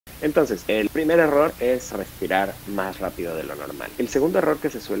Entonces, el primer error es respirar más rápido de lo normal. El segundo error que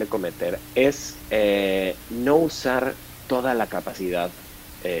se suele cometer es no usar toda la capacidad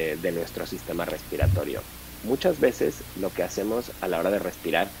de nuestro sistema respiratorio. Muchas veces lo que hacemos a la hora de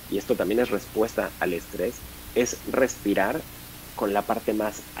respirar, y esto también es respuesta al estrés, es respirar con la parte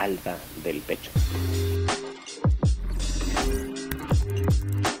más alta del pecho.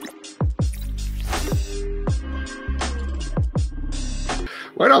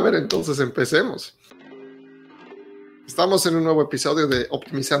 Bueno, a ver, entonces empecemos. Estamos en un nuevo episodio de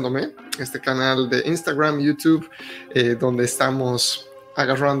Optimizándome, este canal de Instagram, YouTube, donde estamos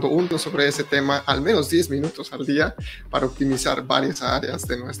agarrando uno sobre ese tema al menos 10 minutos al día para optimizar varias áreas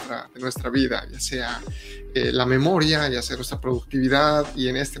de nuestra vida, ya sea la memoria, ya sea nuestra productividad, y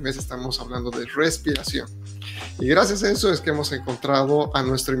en este mes estamos hablando de respiración. Y gracias a eso es que hemos encontrado a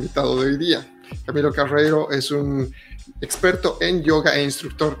nuestro invitado de hoy día. Camilo Carreiro es un experto en yoga e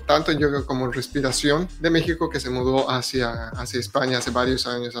instructor tanto en yoga como en respiración de México, que se mudó hacia España hace varios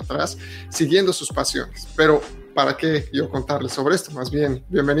años atrás, siguiendo sus pasiones. Pero ¿para qué yo contarles sobre esto? Más bien,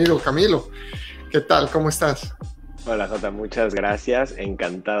 bienvenido Camilo. ¿Qué tal? ¿Cómo estás? Hola Jota, muchas gracias.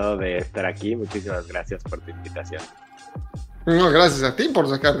 Encantado de estar aquí. Muchísimas gracias por tu invitación. No, gracias a ti por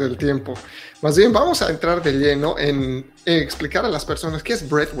sacarte el tiempo. Más bien, vamos a entrar de lleno en explicar a las personas qué es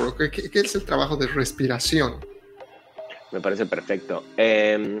breathwork, qué es el trabajo de respiración. Me parece perfecto.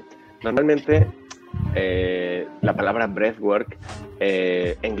 Normalmente la palabra breathwork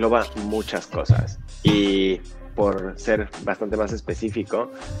engloba muchas cosas, y por ser bastante más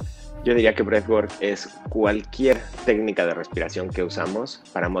específico, yo diría que breathwork es cualquier técnica de respiración que usamos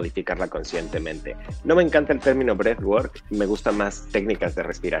para modificarla conscientemente. No me encanta el término breathwork, me gustan más técnicas de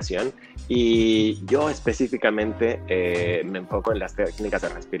respiración, y yo específicamente me enfoco en las técnicas de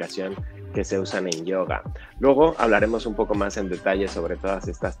respiración que se usan en yoga. Luego hablaremos un poco más en detalle sobre todas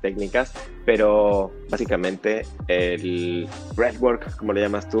estas técnicas, pero básicamente el breathwork, como le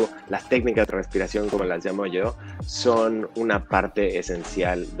llamas tú, las técnicas de respiración, como las llamo yo, son una parte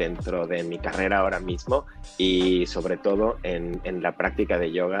esencial dentro de mi carrera ahora mismo, y sobre todo en la práctica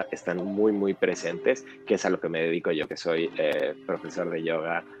de yoga están muy presentes, que es a lo que me dedico yo, que soy profesor de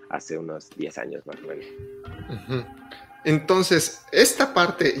yoga hace unos 10 años más o menos. Uh-huh. Entonces, esta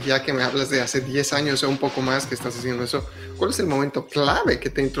parte, ya que me hablas de hace 10 años o un poco más que estás haciendo eso, ¿cuál es el momento clave que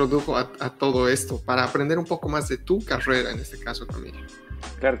te introdujo a todo esto para aprender un poco más de tu carrera, en este caso, Camilo?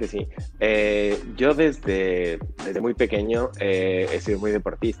 Claro que sí. Yo desde muy pequeño he sido muy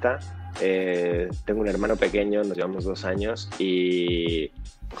deportista. Tengo un hermano pequeño, nos llevamos 2 años y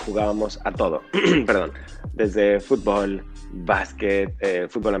jugábamos a todo. Perdón, desde fútbol, básquet,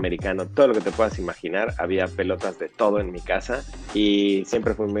 fútbol americano, todo lo que te puedas imaginar. Había pelotas de todo en mi casa y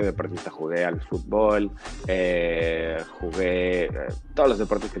siempre fui muy deportista. Jugué al fútbol, jugué todos los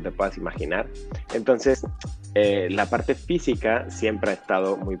deportes que te puedas imaginar. Entonces, la parte física siempre ha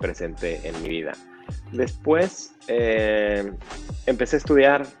estado muy presente en mi vida. Después empecé a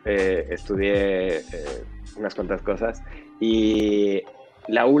estudiar, estudié unas cuantas cosas, y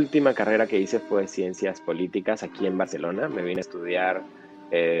la última carrera que hice fue Ciencias Políticas aquí en Barcelona. Me vine a estudiar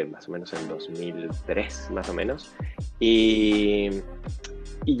más o menos en 2003, más o menos, y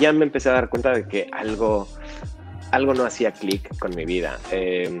ya me empecé a dar cuenta de que algo no hacía clic con mi vida.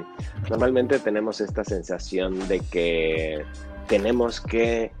 Normalmente tenemos esta sensación de que tenemos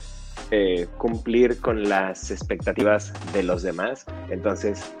que cumplir con las expectativas de los demás.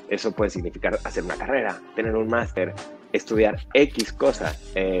 Entonces eso puede significar hacer una carrera, tener un máster, estudiar X cosa.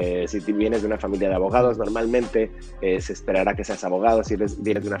 Si vienes de una familia de abogados, normalmente se esperará que seas abogado. Si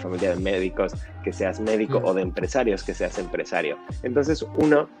vienes de una familia de médicos, que seas médico, o de empresarios, que seas empresario. Entonces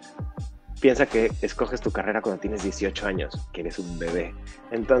uno piensa que escoges tu carrera cuando tienes 18 años, que eres un bebé.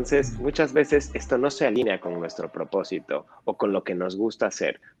 Entonces, muchas veces esto no se alinea con nuestro propósito o con lo que nos gusta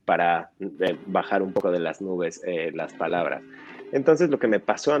hacer, para bajar un poco de las nubes las palabras. Entonces, lo que me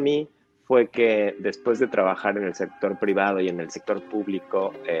pasó a mí fue que después de trabajar en el sector privado y en el sector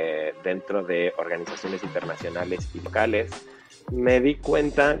público, dentro de organizaciones internacionales y locales, me di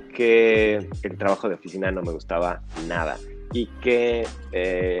cuenta que el trabajo de oficina no me gustaba nada, y que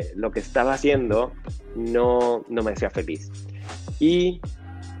lo que estaba haciendo no me hacía feliz. Y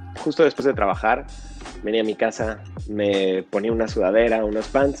justo después de trabajar, venía a mi casa, me ponía una sudadera, unos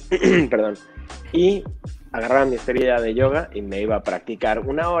pants, perdón, y agarraba mi estrella de yoga y me iba a practicar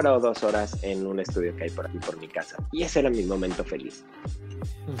 1 hora o 2 horas en un estudio que hay por aquí por mi casa. Y ese era mi momento feliz.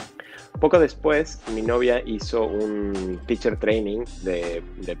 Poco después, mi novia hizo un teacher training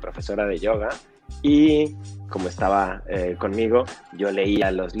de profesora de yoga, Y como estaba conmigo, yo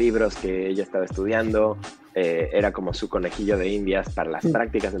leía los libros que ella estaba estudiando, era como su conejillo de indias para las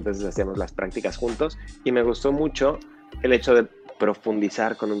prácticas, entonces hacíamos las prácticas juntos y me gustó mucho el hecho de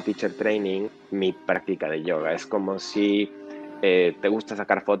profundizar con un teacher training mi práctica de yoga. Es como si te gusta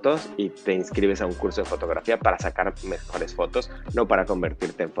sacar fotos y te inscribes a un curso de fotografía para sacar mejores fotos, no para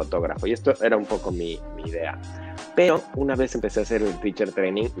convertirte en fotógrafo. Y esto era un poco mi idea. Pero una vez empecé a hacer el teacher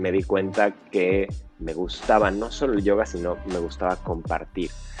training, me di cuenta que me gustaba no solo el yoga, sino me gustaba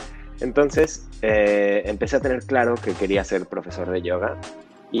compartir. Entonces empecé a tener claro que quería ser profesor de yoga.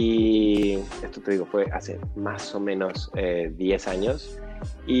 Y esto te digo, fue hace más o menos 10 años.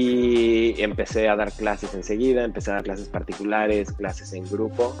 Y empecé a dar clases enseguida, empecé a dar clases particulares, clases en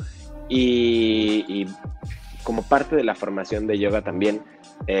grupo. Y como parte de la formación de yoga también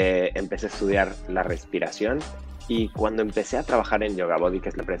empecé a estudiar la respiración. Y cuando empecé a trabajar en Yoga Body, que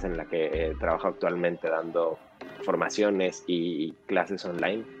es la empresa en la que trabajo actualmente dando formaciones y clases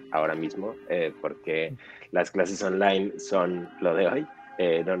online ahora mismo, porque las clases online son lo de hoy,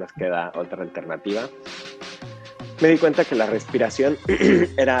 no nos queda otra alternativa. Me di cuenta que la respiración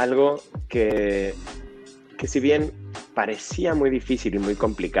era algo que si bien parecía muy difícil y muy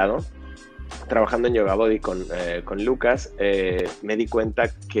complicado, trabajando en Yoga Body con Lucas, me di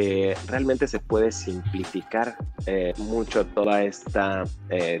cuenta que realmente se puede simplificar mucho todo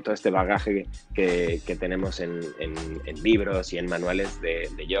este bagaje que tenemos en libros y en manuales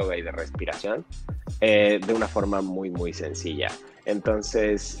de yoga y de respiración de una forma muy, muy sencilla.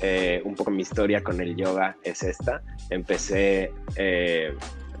 Entonces, un poco mi historia con el yoga es esta. Empecé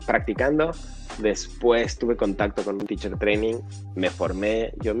practicando. Después tuve contacto con un teacher training, me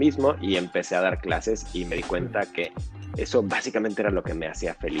formé yo mismo y empecé a dar clases y me di cuenta que eso básicamente era lo que me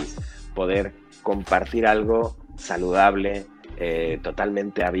hacía feliz, poder compartir algo saludable,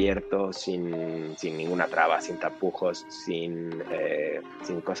 totalmente abierto, sin ninguna traba, sin tapujos, sin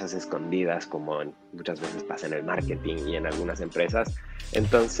cosas escondidas como muchas veces pasa en el marketing y en algunas empresas.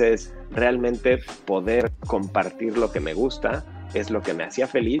 Entonces, realmente poder compartir lo que me gusta es lo que me hacía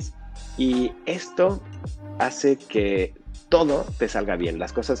feliz. Y esto hace que todo te salga bien.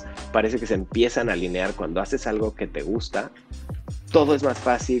 Las cosas parece que se empiezan a alinear cuando haces algo que te gusta. Todo es más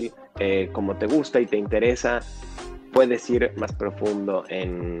fácil, como te gusta y te interesa. Puedes ir más profundo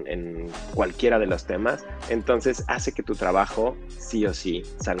en cualquiera de los temas. Entonces hace que tu trabajo sí o sí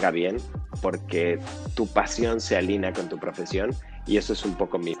salga bien porque tu pasión se alinea con tu profesión. Y eso es un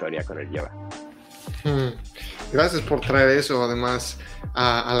poco mi historia con el yoga. Gracias por traer eso además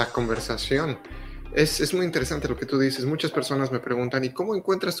a la conversación. Es muy interesante lo que tú dices. Muchas personas me preguntan, ¿y cómo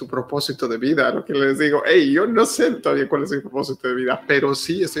encuentras tu propósito de vida? A lo que les digo, hey, yo no sé todavía cuál es mi propósito de vida, pero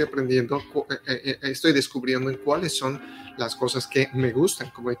sí estoy aprendiendo, estoy descubriendo en cuáles son las cosas que me gustan,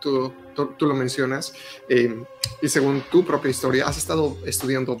 como tú lo mencionas. Y según tu propia historia, has estado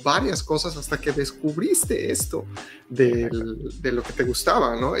estudiando varias cosas hasta que descubriste esto de lo que te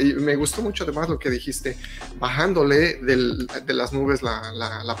gustaba, ¿no? Y me gustó mucho además lo que dijiste, bajándole de las nubes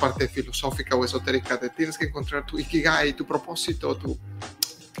la parte filosófica o esotérica de tienes que encontrar tu ikigai, tu propósito,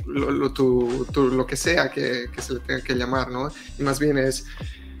 lo que sea que se le tenga que llamar, ¿no? Y más bien es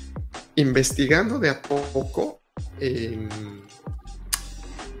investigando de a poco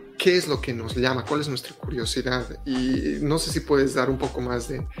qué es lo que nos llama, cuál es nuestra curiosidad. Y no sé si puedes dar un poco más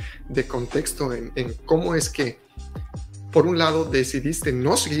de contexto en cómo es que, por un lado, decidiste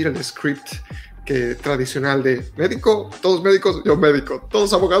no seguir el script tradicional de médico, todos médicos, yo médico,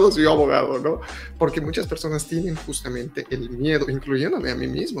 todos abogados, yo abogado, ¿no? Porque muchas personas tienen justamente el miedo, incluyéndome a mí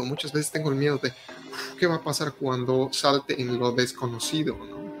mismo. Muchas veces tengo el miedo de qué va a pasar cuando salte en lo desconocido,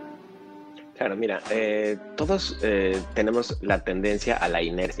 ¿no? Claro, mira, todos tenemos la tendencia a la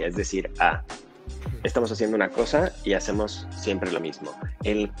inercia, es decir, estamos haciendo una cosa y hacemos siempre lo mismo.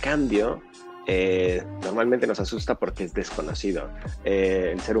 El cambio normalmente nos asusta porque es desconocido.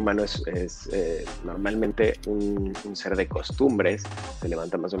 El ser humano es normalmente un ser de costumbres, se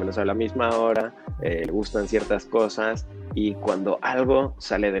levanta más o menos a la misma hora, le gustan ciertas cosas y cuando algo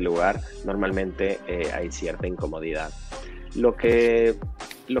sale del lugar, normalmente hay cierta incomodidad. Lo que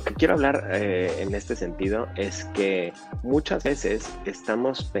quiero hablar en este sentido es que muchas veces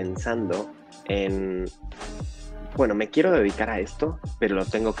estamos pensando en, bueno, me quiero dedicar a esto, pero lo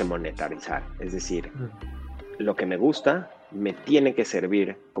tengo que monetarizar. Es decir, lo que me gusta me tiene que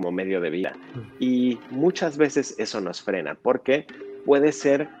servir como medio de vida. Y muchas veces eso nos frena, porque puede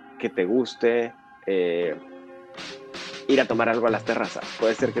ser que te guste ir a tomar algo a las terrazas,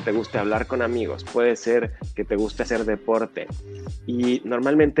 puede ser que te guste hablar con amigos, puede ser que te guste hacer deporte. Y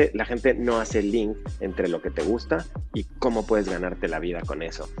normalmente la gente no hace el link entre lo que te gusta y cómo puedes ganarte la vida con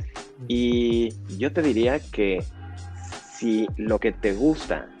eso. Y yo te diría que si lo que te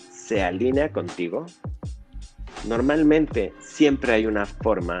gusta se alinea contigo, normalmente siempre hay una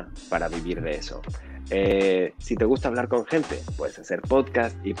forma para vivir de eso. Si te gusta hablar con gente, puedes hacer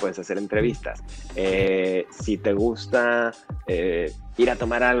podcast y puedes hacer entrevistas. Si te gusta ir a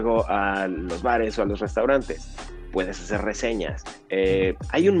tomar algo a los bares o a los restaurantes, puedes hacer reseñas.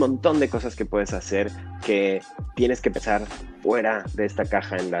 Hay un montón de cosas que puedes hacer que tienes que pensar fuera de esta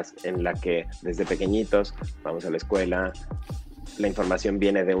caja en la que desde pequeñitos vamos a la escuela, la información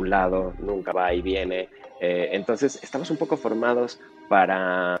viene de un lado, nunca va y viene. Entonces estamos un poco formados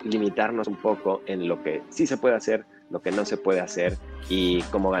para limitarnos un poco en lo que sí se puede hacer, lo que no se puede hacer y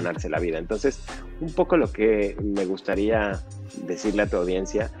cómo ganarse la vida. Entonces, un poco lo que me gustaría decirle a tu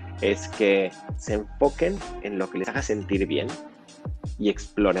audiencia es que se enfoquen en lo que les haga sentir bien y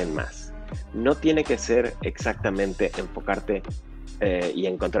exploren más. No tiene que ser exactamente enfocarte y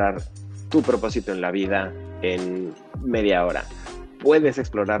encontrar tu propósito en la vida en media hora. Puedes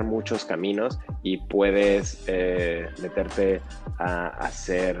explorar muchos caminos y puedes meterte a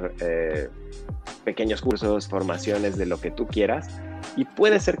hacer pequeños cursos, formaciones de lo que tú quieras, y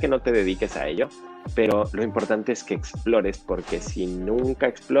puede ser que no te dediques a ello, pero lo importante es que explores, porque si nunca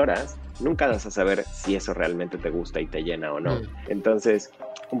exploras, nunca vas a saber si eso realmente te gusta y te llena o no. Entonces,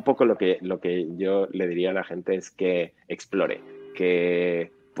 un poco lo que yo le diría a la gente es que explore,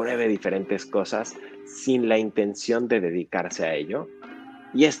 que pruebe diferentes cosas sin la intención de dedicarse a ello.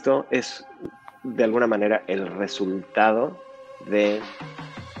 Y esto es, de alguna manera, el resultado de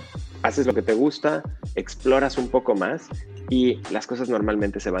haces lo que te gusta, exploras un poco más y las cosas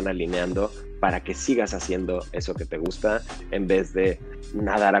normalmente se van alineando para que sigas haciendo eso que te gusta, en vez de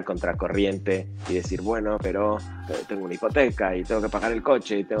nadar a contracorriente y decir, bueno, pero tengo una hipoteca y tengo que pagar el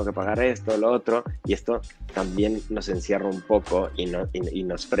coche y tengo que pagar esto, lo otro, y esto también nos encierra un poco y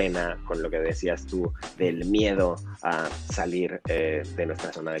nos frena con lo que decías tú del miedo a salir de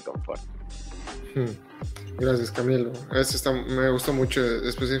nuestra zona de confort. Gracias, Camilo. Me gustó mucho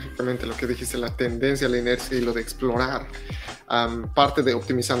específicamente lo que dijiste, la tendencia, la inercia y lo de explorar. Parte de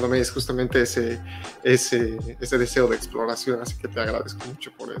Optimizándome es justamente ese deseo de exploración, así que te agradezco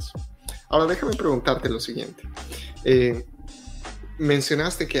mucho por eso. Ahora déjame preguntarte lo siguiente.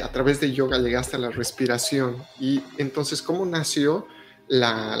 Mencionaste que a través de yoga llegaste a la respiración, y entonces, ¿cómo nació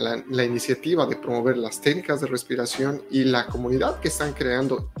la iniciativa de promover las técnicas de respiración y la comunidad que están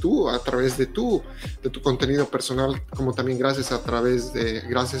creando tú a través de tu contenido personal, como también gracias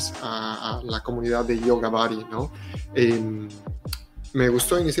a la comunidad de Yoga Bari, ¿no? Me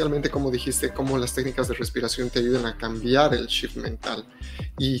gustó inicialmente cómo dijiste cómo las técnicas de respiración te ayudan a cambiar el shift mental,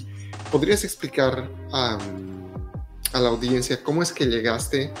 y ¿podrías explicar a la audiencia cómo es que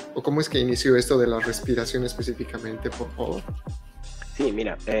llegaste o cómo es que inició esto de la respiración específicamente, por favor? Sí,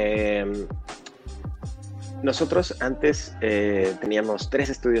 mira, nosotros antes teníamos 3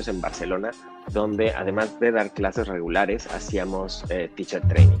 estudios en Barcelona, donde además de dar clases regulares, hacíamos teacher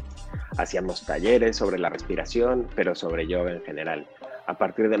training. Hacíamos talleres sobre la respiración, pero sobre yoga en general. A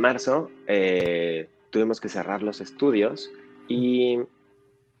partir de marzo tuvimos que cerrar los estudios y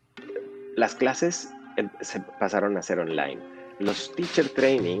las clases se pasaron a ser online. Los teacher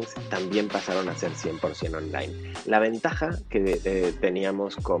trainings también pasaron a ser 100% online. La ventaja que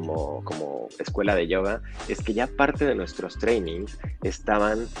teníamos como escuela de yoga es que ya parte de nuestros trainings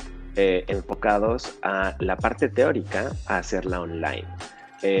estaban enfocados a la parte teórica, a hacerla online.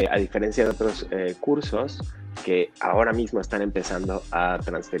 A diferencia de otros cursos que ahora mismo están empezando a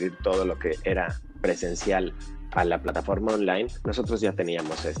transferir todo lo que era presencial a la plataforma online, nosotros ya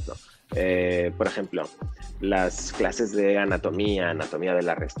teníamos esto. Por ejemplo, las clases de anatomía de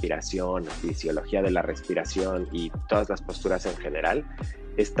la respiración, fisiología de la respiración y todas las posturas en general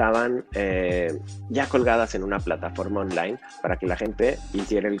estaban ya colgadas en una plataforma online para que la gente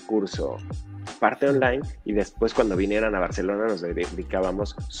hiciera el curso parte online, y después cuando vinieran a Barcelona nos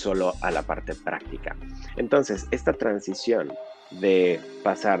dedicábamos solo a la parte práctica. Entonces, esta transición de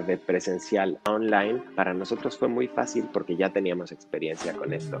pasar de presencial a online para nosotros fue muy fácil porque ya teníamos experiencia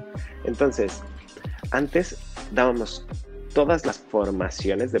con esto. Entonces, antes dábamos todas las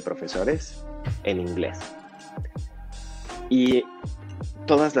formaciones de profesores en inglés y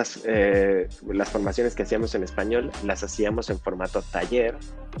todas las formaciones que hacíamos en español las hacíamos en formato taller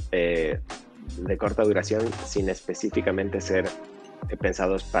de corta duración, sin específicamente ser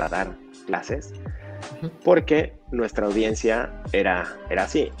pensados para dar clases. porque nuestra audiencia era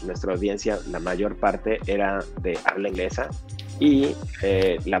así. Nuestra audiencia, la mayor parte era de habla inglesa y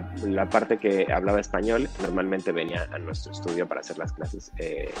la parte que hablaba español normalmente venía a nuestro estudio para hacer las clases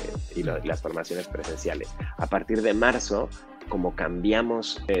y las formaciones presenciales. A partir de marzo, como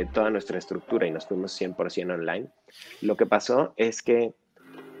cambiamos toda nuestra estructura y nos fuimos 100% online, lo que pasó es que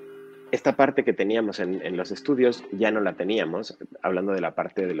esta parte que teníamos en los estudios ya no la teníamos, hablando de la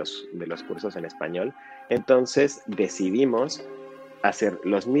parte de los cursos en español. Entonces decidimos hacer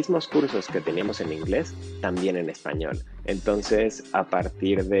los mismos cursos que teníamos en inglés también en español. Entonces, a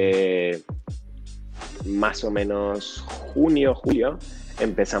partir de más o menos junio, julio,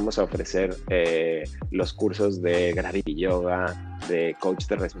 empezamos a ofrecer los cursos de Gravity Yoga, de coach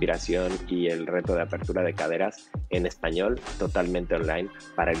de respiración y el reto de apertura de caderas en español, totalmente online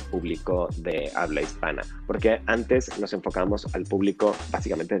para el público de habla hispana. Porque antes nos enfocábamos al público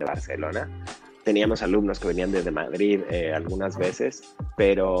básicamente de Barcelona. Teníamos alumnos que venían desde Madrid algunas veces,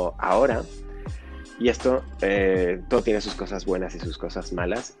 pero ahora, y esto, todo tiene sus cosas buenas y sus cosas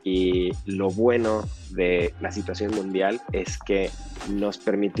malas, y lo bueno de la situación mundial es que nos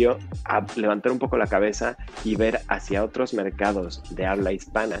permitió levantar un poco la cabeza y ver hacia otros mercados de habla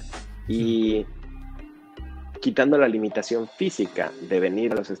hispana, y quitando la limitación física de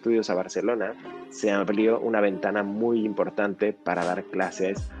venir a los estudios a Barcelona, se abrió una ventana muy importante para dar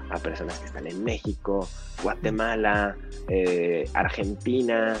clases a personas que están en México, Guatemala,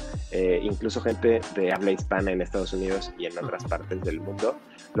 Argentina, incluso gente de habla hispana en Estados Unidos y en otras partes del mundo,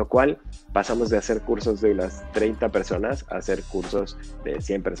 lo cual pasamos de hacer cursos de unas 30 personas a hacer cursos de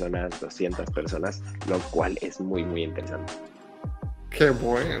 100 personas, 200 personas, lo cual es muy, muy interesante. Qué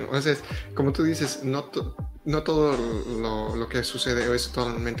bueno. Entonces, como tú dices, no todo lo que sucede es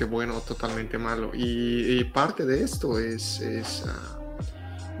totalmente bueno o totalmente malo. Y parte de esto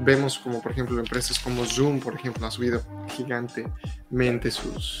vemos como, por ejemplo, empresas como Zoom, por ejemplo, ha subido gigantemente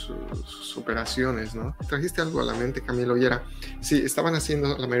sus operaciones, ¿no? Trajiste algo a la mente, Camilo, y era, sí, estaban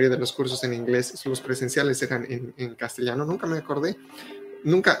haciendo la mayoría de los cursos en inglés, los presenciales eran en castellano. Nunca me acordé.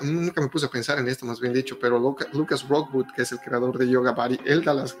 Nunca me puse a pensar en esto, más bien dicho, pero Lucas Rockwood, que es el creador de Yoga Body, ¿él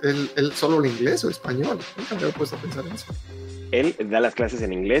solo el inglés o español? Nunca me había puesto a pensar en eso. Él da las clases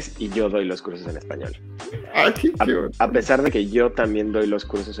en inglés y yo doy los cursos en español. Ay, a pesar de que yo también doy los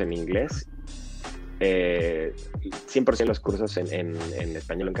cursos en inglés, 100% los cursos en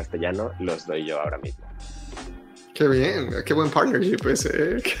español o en castellano los doy yo ahora mismo. Qué bien, qué buen partnership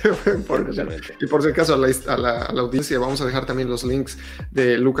ese, qué buen partnership. Totalmente. Y por si acaso a la audiencia vamos a dejar también los links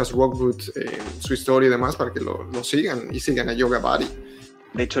de Lucas Rockwood, su historia y demás, para que lo sigan y sigan a Yoga Body.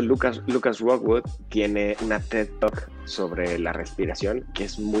 De hecho, Lucas Rockwood tiene una TED Talk sobre la respiración que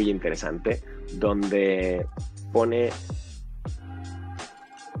es muy interesante, donde pone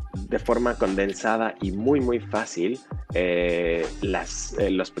de forma condensada y muy, muy fácil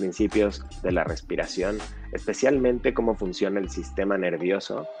los principios de la respiración, especialmente cómo funciona el sistema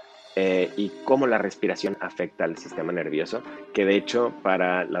nervioso y cómo la respiración afecta al sistema nervioso, que de hecho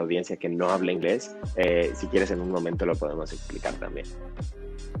para la audiencia que no habla inglés, si quieres en un momento lo podemos explicar también.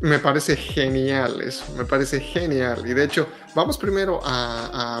 Me parece genial eso, me parece genial. Y de hecho, vamos primero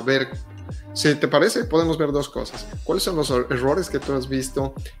a ver, si te parece, podemos ver dos cosas. ¿Cuáles son los errores que tú has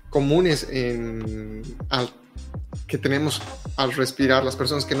visto comunes que tenemos al respirar, las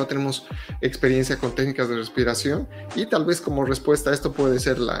personas que no tenemos experiencia con técnicas de respiración? Y tal vez como respuesta a esto puede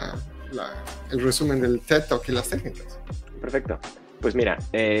ser el resumen del TED Talk y las técnicas. Perfecto. Pues mira,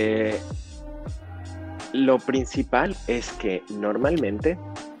 lo principal es que normalmente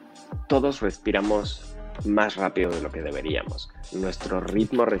todos respiramos más rápido de lo que deberíamos. Nuestro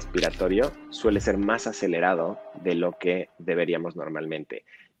ritmo respiratorio suele ser más acelerado de lo que deberíamos normalmente.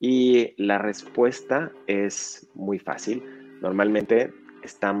 Y la respuesta es muy fácil. Normalmente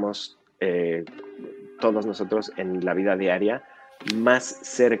estamos todos nosotros en la vida diaria más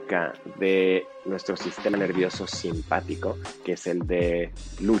cerca de nuestro sistema nervioso simpático, que es el de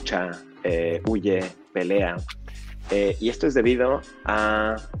lucha, huye, pelea. Y esto es debido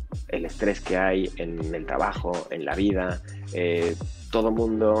a el estrés que hay en el trabajo, en la vida. Todo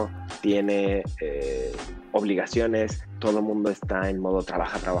mundo tiene obligaciones, todo mundo está en modo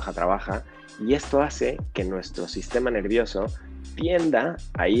trabaja. Y esto hace que nuestro sistema nervioso tienda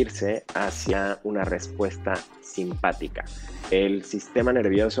a irse hacia una respuesta simpática. El sistema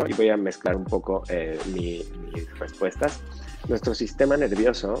nervioso, y voy a mezclar un poco mis respuestas, nuestro sistema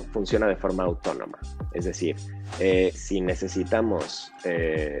nervioso funciona de forma autónoma. Es decir, si necesitamos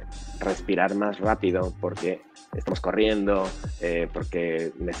respirar más rápido porque estamos corriendo,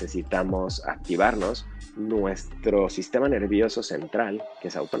 porque necesitamos activarnos, nuestro sistema nervioso central, que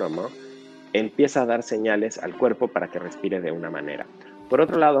es autónomo, empieza a dar señales al cuerpo para que respire de una manera. Por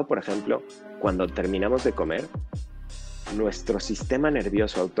otro lado, por ejemplo, cuando terminamos de comer, nuestro sistema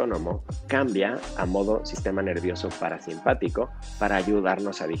nervioso autónomo cambia a modo sistema nervioso parasimpático para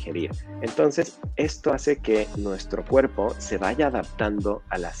ayudarnos a digerir. Entonces, esto hace que nuestro cuerpo se vaya adaptando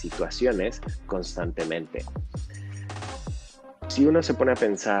a las situaciones constantemente. Si uno se pone a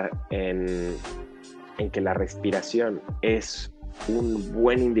pensar en que la respiración es un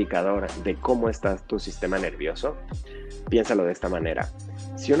buen indicador de cómo está tu sistema nervioso, piénsalo de esta manera.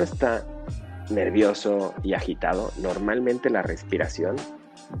 Si uno está nervioso y agitado, normalmente la respiración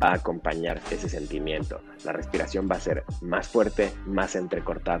va a acompañar ese sentimiento. La respiración va a ser más fuerte, más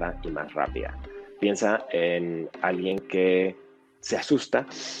entrecortada y más rápida. Piensa en alguien que se asusta,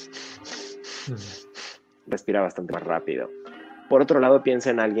 respira bastante más rápido. Por otro lado, piensa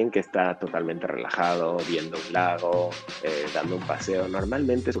en alguien que está totalmente relajado, viendo un lago, dando un paseo.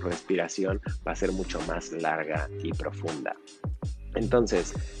 Normalmente su respiración va a ser mucho más larga y profunda.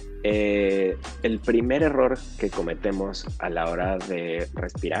 Entonces, el primer error que cometemos a la hora de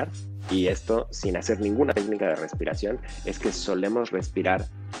respirar, y esto sin hacer ninguna técnica de respiración, es que solemos respirar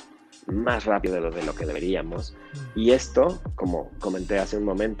más rápido de lo que deberíamos. Y esto, como comenté hace un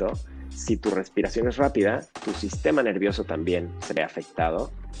momento, si tu respiración es rápida, tu sistema nervioso también se ve afectado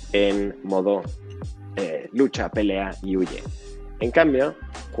en modo lucha, pelea y huye. En cambio,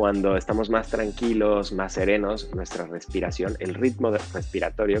 cuando estamos más tranquilos, más serenos, nuestra respiración, el ritmo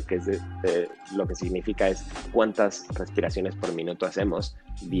respiratorio, que es lo que significa es cuántas respiraciones por minuto hacemos,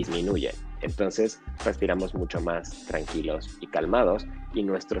 disminuye. Entonces, respiramos mucho más tranquilos y calmados y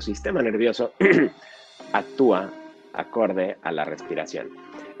nuestro sistema nervioso actúa acorde a la respiración.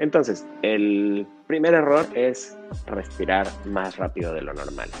 Entonces, el primer error es respirar más rápido de lo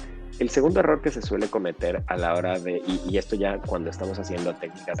normal. El segundo error que se suele cometer a la hora de, y esto ya cuando estamos haciendo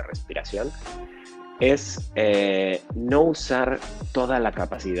técnicas de respiración, es no usar toda la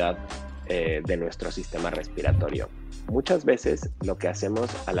capacidad de nuestro sistema respiratorio. Muchas veces lo que hacemos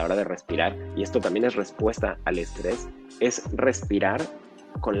a la hora de respirar, y esto también es respuesta al estrés, es respirar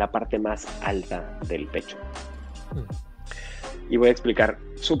con la parte más alta del pecho. Y voy a explicar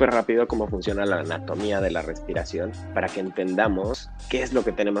súper rápido cómo funciona la anatomía de la respiración para que entendamos qué es lo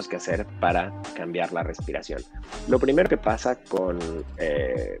que tenemos que hacer para cambiar la respiración. Lo primero que pasa con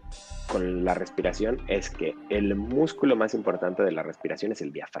la respiración es que el músculo más importante de la respiración es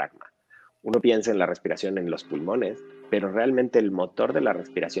el diafragma. Uno piensa en la respiración en los pulmones, pero realmente el motor de la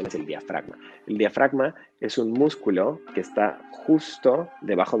respiración es el diafragma. El diafragma es un músculo que está justo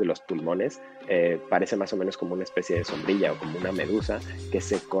debajo de los pulmones, parece más o menos como una especie de sombrilla o como una medusa que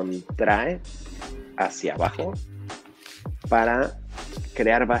se contrae hacia abajo para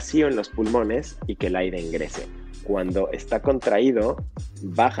crear vacío en los pulmones y que el aire ingrese. Cuando está contraído,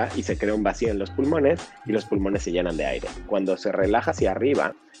 baja y se crea un vacío en los pulmones y los pulmones se llenan de aire. Cuando se relaja hacia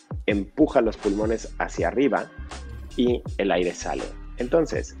arriba, empuja los pulmones hacia arriba y el aire sale.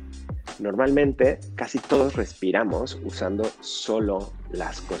 Entonces, normalmente casi todos respiramos usando solo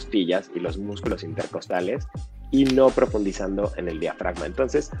las costillas y los músculos intercostales y no profundizando en el diafragma.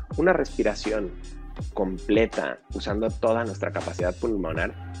 Entonces, una respiración completa usando toda nuestra capacidad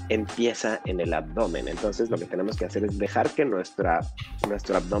pulmonar empieza en el abdomen. Entonces, lo que tenemos que hacer es dejar que nuestro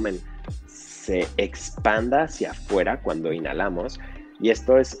abdomen se expanda hacia afuera cuando inhalamos, y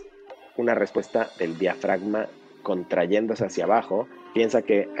esto es una respuesta del diafragma contrayéndose hacia abajo. Piensa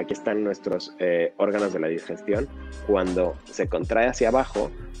que aquí están nuestros órganos de la digestión. Cuando se contrae hacia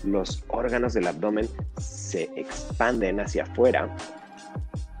abajo, los órganos del abdomen se expanden hacia afuera,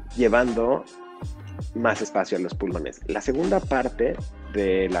 llevando más espacio a los pulmones. La segunda parte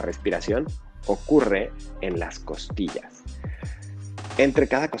de la respiración ocurre en las costillas. Entre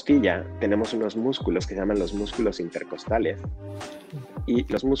cada costilla tenemos unos músculos que se llaman los músculos intercostales. Y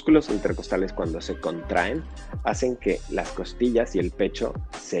los músculos intercostales, cuando se contraen, hacen que las costillas y el pecho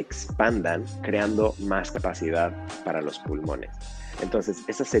se expandan, creando más capacidad para los pulmones. Entonces,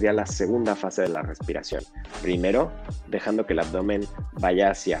 esa sería la segunda fase de la respiración. Primero, dejando que el abdomen vaya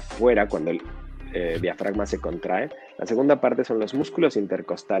hacia afuera cuando el diafragma se contrae. La segunda parte son los músculos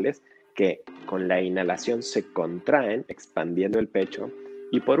intercostales que con la inhalación se contraen, expandiendo el pecho.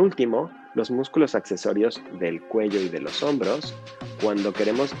 Y por último, los músculos accesorios del cuello y de los hombros. Cuando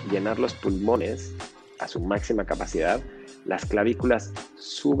queremos llenar los pulmones a su máxima capacidad, las clavículas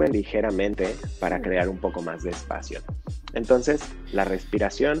suben ligeramente para crear un poco más de espacio. Entonces, la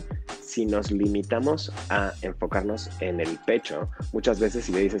respiración si nos limitamos a enfocarnos en el pecho, muchas veces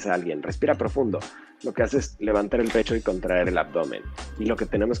si le dices a alguien, respira profundo, lo que hace es levantar el pecho y contraer el abdomen. Y lo que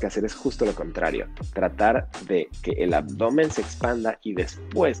tenemos que hacer es justo lo contrario, tratar de que el abdomen se expanda y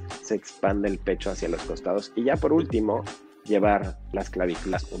después se expande el pecho hacia los costados. Y ya por último, llevar las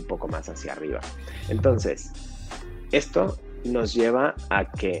clavículas un poco más hacia arriba. Entonces, esto nos lleva a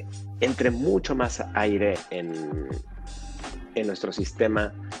que entre mucho más aire en nuestro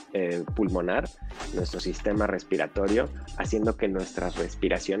sistema pulmonar, nuestro sistema respiratorio, haciendo que nuestras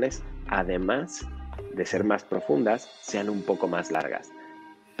respiraciones, además de ser más profundas, sean un poco más largas.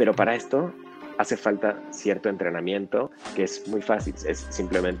 Pero para esto hace falta cierto entrenamiento que es muy fácil, es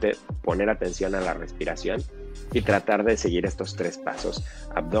simplemente poner atención a la respiración y tratar de seguir estos 3 pasos: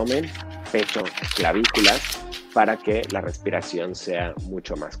 abdomen, pecho, clavículas, para que la respiración sea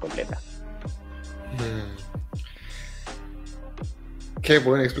mucho más completa. Qué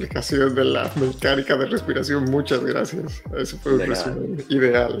buena explicación de la mecánica de respiración, muchas gracias. Eso fue un resumen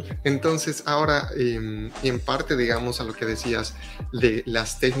ideal. Entonces, ahora, en parte, digamos, a lo que decías de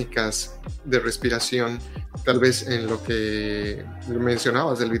las técnicas de respiración, tal vez en lo que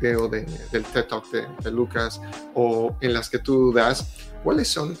mencionabas del video del TED Talk de Lucas, o en las que tú das, ¿cuáles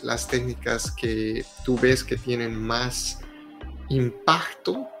son las técnicas que tú ves que tienen más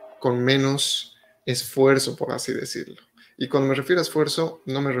impacto con menos esfuerzo, por así decirlo? Y cuando me refiero a esfuerzo,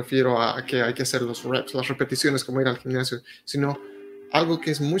 no me refiero a que hay que hacer los reps, las repeticiones como ir al gimnasio, sino algo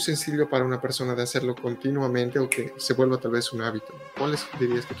que es muy sencillo para una persona de hacerlo continuamente o que se vuelva tal vez un hábito. ¿Cuáles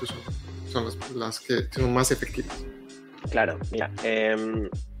dirías que tú son las que son más efectivas? Claro, mira,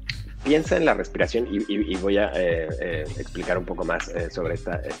 piensa en la respiración y voy a explicar un poco más sobre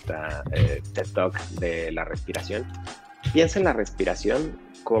esta TED Talk de la respiración. Piensa en la respiración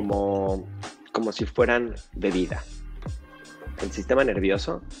como si fueran bebida. El sistema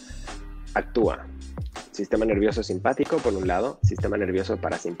nervioso actúa. Sistema nervioso simpático por un lado, sistema nervioso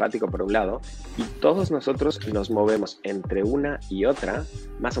parasimpático por un lado, y todos nosotros nos movemos entre una y otra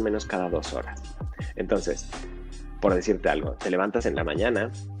más o menos cada 2 horas. Entonces, por decirte algo, te levantas en la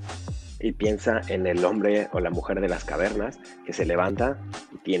mañana y piensa en el hombre o la mujer de las cavernas que se levanta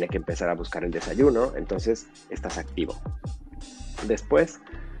y tiene que empezar a buscar el desayuno, entonces estás activo. Después,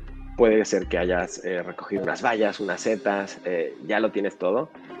 puede ser que hayas recogido unas bayas, unas setas, ya lo tienes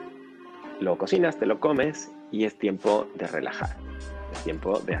todo. Lo cocinas, te lo comes y es tiempo de relajar. Es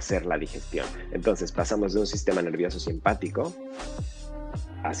tiempo de hacer la digestión. Entonces pasamos de un sistema nervioso simpático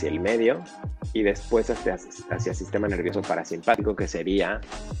hacia el medio y después hacia sistema nervioso parasimpático, que sería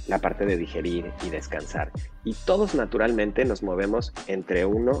la parte de digerir y descansar. Y todos naturalmente nos movemos entre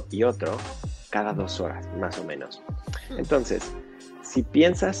uno y otro cada 2 horas, más o menos. Entonces, si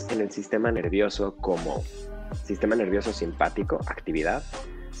piensas en el sistema nervioso como sistema nervioso simpático, actividad,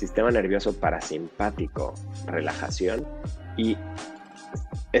 sistema nervioso parasimpático, relajación, y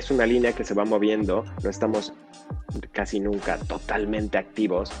es una línea que se va moviendo, no estamos casi nunca totalmente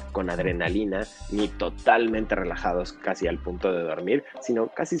activos con adrenalina, ni totalmente relajados casi al punto de dormir, sino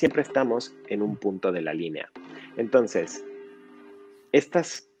casi siempre estamos en un punto de la línea. Entonces,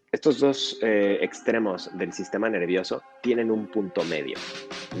 estos 2 extremos del sistema nervioso tienen un punto medio.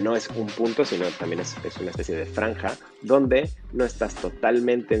 No es un punto, sino también es una especie de franja donde no estás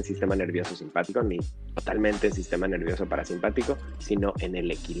totalmente en sistema nervioso simpático ni totalmente en sistema nervioso parasimpático, sino en el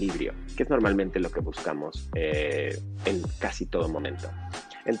equilibrio, que es normalmente lo que buscamos en casi todo momento.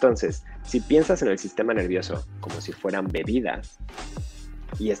 Entonces, si piensas en el sistema nervioso como si fueran bebidas,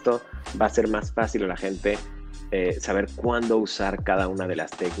 y esto va a ser más fácil a la gente saber cuándo usar cada una de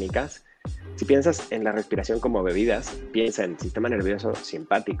las técnicas. Si piensas en la respiración como bebidas, piensa en el sistema nervioso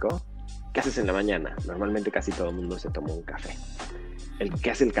simpático. ¿Qué haces en la mañana? Normalmente casi todo el mundo se toma un café.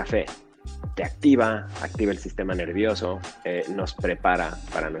 ¿Qué hace el café? Te activa el sistema nervioso, nos prepara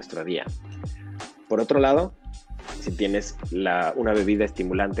para nuestro día. Por otro lado, si tienes una bebida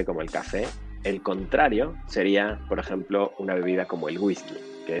estimulante como el café, el contrario sería, por ejemplo, una bebida como el whisky,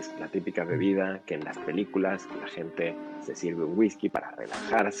 que es la típica bebida que en las películas la gente se sirve un whisky para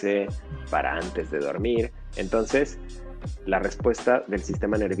relajarse, para antes de dormir. Entonces, la respuesta del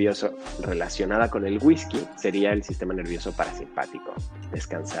sistema nervioso relacionada con el whisky sería el sistema nervioso parasimpático,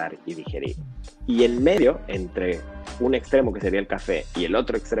 descansar y digerir. Y en medio, entre un extremo que sería el café y el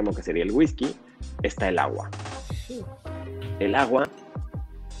otro extremo que sería el whisky, está el agua. El agua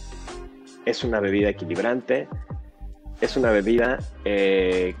es una bebida equilibrante, es una bebida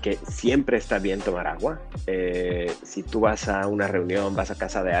que siempre está bien tomar agua. Si tú vas a una reunión, vas a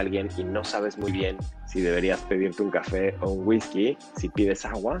casa de alguien y no sabes muy bien si deberías pedirte un café o un whisky, si pides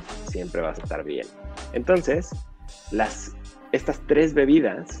agua, siempre vas a estar bien. Entonces, estas 3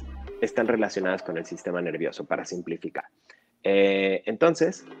 bebidas están relacionadas con el sistema nervioso, para simplificar.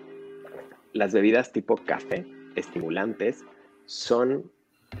 Entonces, las bebidas tipo café, estimulantes, son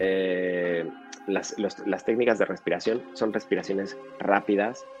las técnicas de respiración, son respiraciones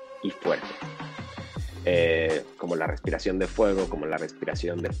rápidas y fuertes. Como la respiración de fuego, como la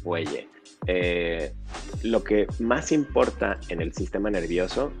respiración de fuelle. Lo que más importa en el sistema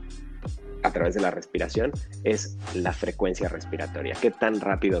nervioso a través de la respiración es la frecuencia respiratoria. ¿Qué tan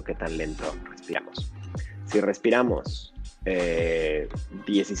rápido, qué tan lento respiramos? Si respiramos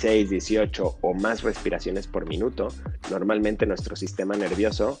 16, 18 o más respiraciones por minuto, normalmente nuestro sistema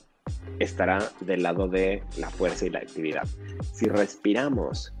nervioso estará del lado de la fuerza y la actividad. Si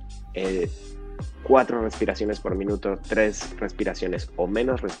respiramos 4 respiraciones por minuto, 3 respiraciones o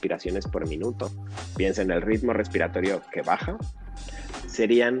menos respiraciones por minuto, piensa en el ritmo respiratorio que baja,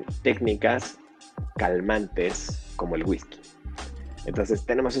 serían técnicas calmantes como el whisky. Entonces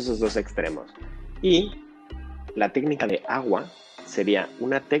tenemos esos dos extremos. Y la técnica de agua sería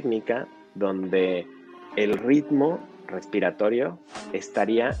una técnica donde el ritmo respiratorio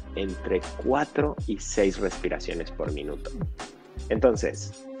estaría entre 4 y 6 respiraciones por minuto.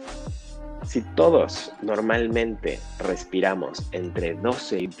 Entonces, si todos normalmente respiramos entre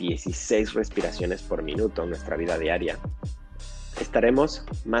 12 y 16 respiraciones por minuto en nuestra vida diaria, estaremos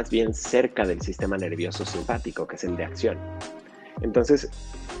más bien cerca del sistema nervioso simpático, que es el de acción. Entonces,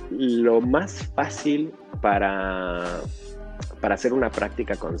 lo más fácil para hacer una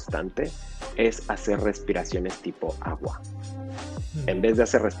práctica constante es hacer respiraciones tipo agua. En vez de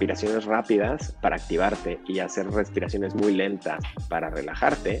hacer respiraciones rápidas para activarte y hacer respiraciones muy lentas para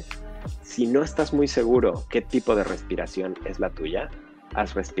relajarte, si no estás muy seguro qué tipo de respiración es la tuya,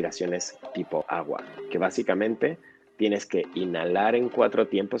 haz respiraciones tipo agua, que básicamente tienes que inhalar en 4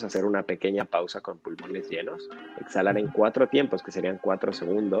 tiempos, hacer una pequeña pausa con pulmones llenos, exhalar en 4 tiempos, que serían 4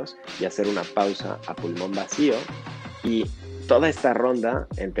 segundos, y hacer una pausa a pulmón vacío. Y toda esta ronda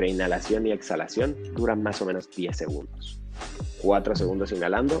entre inhalación y exhalación dura más o menos 10 segundos. 4 segundos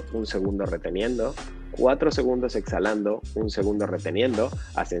inhalando, 1 segundo reteniendo, 4 segundos exhalando, 1 segundo reteniendo,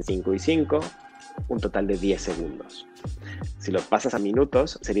 hacen 5 y 5, un total de 10 segundos. Si lo pasas a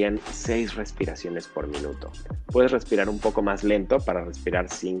minutos, serían 6 respiraciones por minuto. Puedes respirar un poco más lento para respirar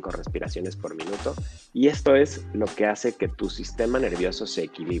 5 respiraciones por minuto, y esto es lo que hace que tu sistema nervioso se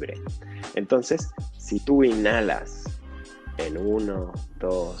equilibre. Entonces, si tú inhalas en 1,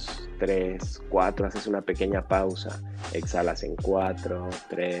 2, 3, 4, haces una pequeña pausa, exhalas en 4,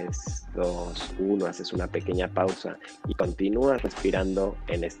 3, 2, 1, haces una pequeña pausa y continúas respirando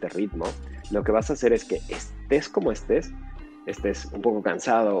en este ritmo, lo que vas a hacer es que estés como estés un poco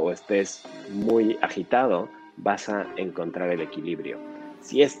cansado o estés muy agitado, vas a encontrar el equilibrio.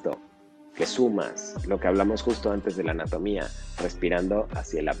 Si esto que sumas lo que hablamos justo antes de la anatomía, respirando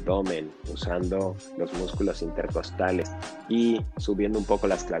hacia el abdomen, usando los músculos intercostales y subiendo un poco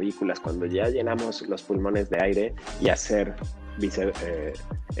las clavículas cuando ya llenamos los pulmones de aire, y hacer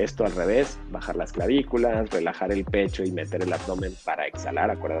esto al revés, bajar las clavículas, relajar el pecho y meter el abdomen para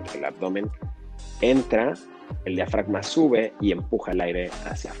exhalar. Acuérdate que el abdomen entra, el diafragma sube y empuja el aire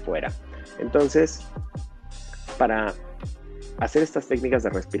hacia afuera. Entonces, para hacer estas técnicas de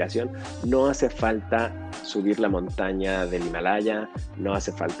respiración no hace falta subir la montaña del Himalaya, no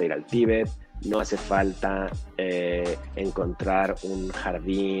hace falta ir al Tíbet, no hace falta encontrar un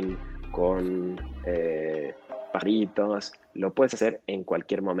jardín con pajaritos. Lo puedes hacer en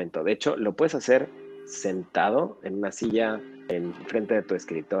cualquier momento. De hecho, lo puedes hacer sentado en una silla en frente de tu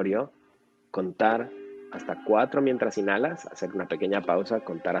escritorio, contar hasta 4 mientras inhalas, hacer una pequeña pausa,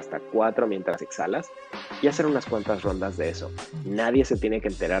 contar hasta 4 mientras exhalas y hacer unas cuantas rondas de eso. Nadie se tiene que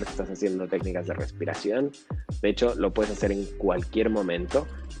enterar que estás haciendo técnicas de respiración. De hecho, lo puedes hacer en cualquier momento.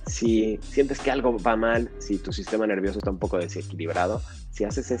 Si sientes que algo va mal, si tu sistema nervioso está un poco desequilibrado, si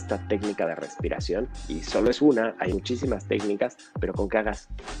haces esta técnica de respiración, y solo es una, hay muchísimas técnicas, pero con que hagas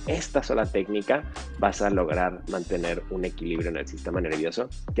esta sola técnica vas a lograr mantener un equilibrio en el sistema nervioso,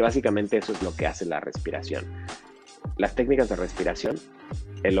 que básicamente eso es lo que hace la respiración. Las técnicas de respiración,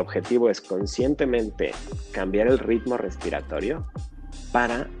 el objetivo es conscientemente cambiar el ritmo respiratorio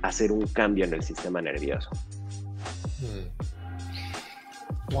para hacer un cambio en el sistema nervioso.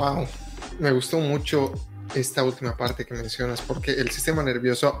 Wow, me gustó mucho esta última parte que mencionas, porque el sistema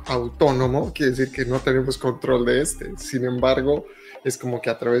nervioso autónomo quiere decir que no tenemos control de este. Sin embargo, es como que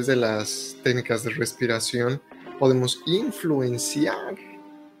a través de las técnicas de respiración podemos influenciar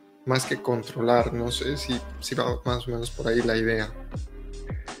más que controlar. No sé si va más o menos por ahí la idea.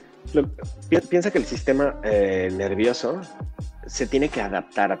 Piensa que el sistema nervioso se tiene que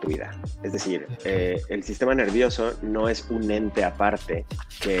adaptar a tu vida. Es decir, el sistema nervioso no es un ente aparte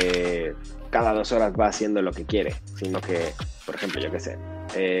que cada 2 horas va haciendo lo que quiere, sino que, por ejemplo, yo qué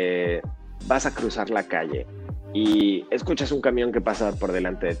sé, vas a cruzar la calle y escuchas un camión que pasa por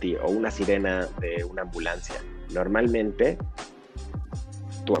delante de ti o una sirena de una ambulancia. Normalmente,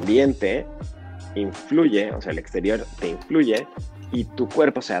 tu ambiente influye, o sea, el exterior te influye y tu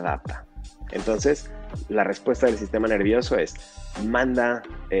cuerpo se adapta. Entonces, la respuesta del sistema nervioso es: manda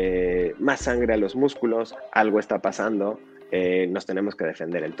más sangre a los músculos, algo está pasando, nos tenemos que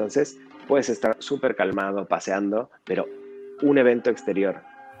defender. Entonces, puedes estar súper calmado, paseando, pero un evento exterior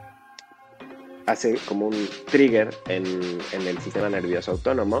hace como un trigger en el sistema nervioso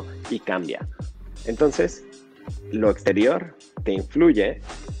autónomo y cambia. Entonces, lo exterior te influye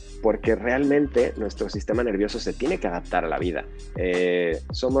porque realmente nuestro sistema nervioso se tiene que adaptar a la vida.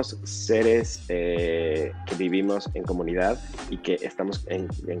 Somos seres que vivimos en comunidad y que estamos en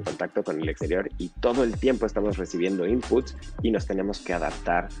contacto con el exterior y todo el tiempo estamos recibiendo inputs y nos tenemos que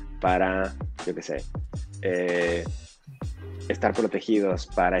adaptar para, yo qué sé, estar protegidos,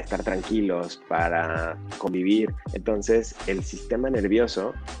 para estar tranquilos, para convivir. Entonces, el sistema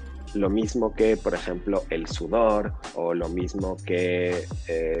nervioso, lo mismo que, por ejemplo, el sudor o lo mismo que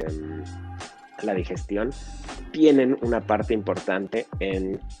la digestión, tienen una parte importante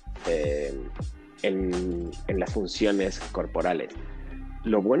en las funciones corporales.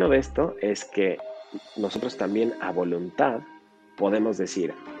 Lo bueno de esto es que nosotros también a voluntad podemos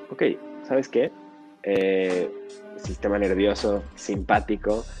decir: ok, ¿sabes qué? Sistema nervioso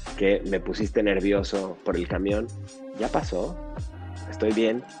simpático que me pusiste nervioso por el camión, ya pasó, estoy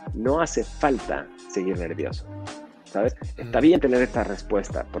bien, no hace falta seguir nervioso, ¿sabes? Está bien tener esta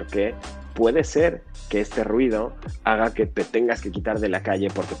respuesta porque puede ser que este ruido haga que te tengas que quitar de la calle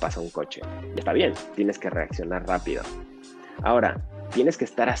porque pasa un coche. Y está bien, tienes que reaccionar rápido. Ahora, ¿tienes que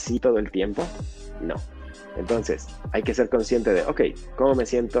estar así todo el tiempo? No. Entonces, hay que ser consciente de, ok, ¿cómo me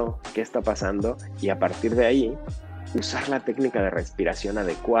siento? ¿Qué está pasando? Y a partir de ahí, usar la técnica de respiración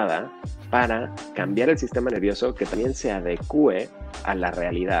adecuada para cambiar el sistema nervioso que también se adecue a la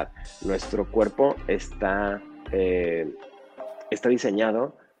realidad. Nuestro cuerpo está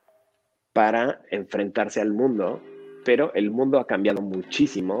diseñado para enfrentarse al mundo, pero el mundo ha cambiado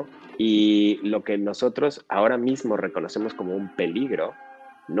muchísimo y lo que nosotros ahora mismo reconocemos como un peligro,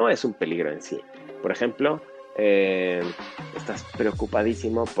 no es un peligro en sí. Por ejemplo, estás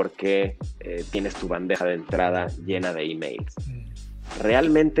preocupadísimo porque tienes tu bandeja de entrada llena de emails.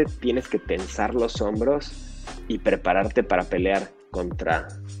 ¿Realmente tienes que tensar los hombros y prepararte para pelear contra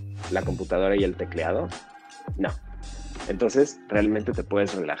la computadora y el tecleado? No. Entonces, realmente te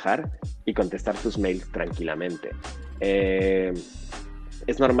puedes relajar y contestar tus mails tranquilamente.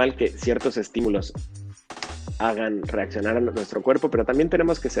 Es normal que ciertos estímulos hagan reaccionar a nuestro cuerpo, pero también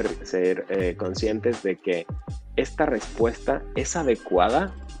tenemos que ser conscientes de que esta respuesta es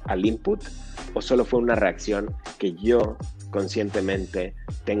adecuada al input o solo fue una reacción que yo conscientemente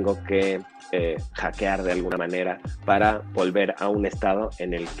tengo que hackear de alguna manera para volver a un estado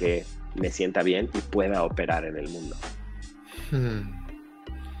en el que me sienta bien y pueda operar en el mundo.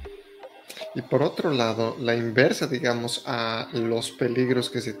 Y por otro lado, la inversa, digamos, a los peligros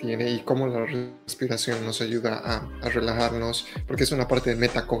que se tiene y cómo la respiración nos ayuda a relajarnos, porque es una parte de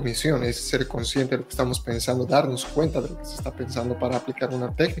metacognición, es ser consciente de lo que estamos pensando, darnos cuenta de lo que se está pensando para aplicar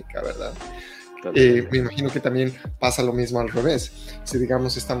una técnica, ¿verdad? Me imagino que también pasa lo mismo al revés. Si,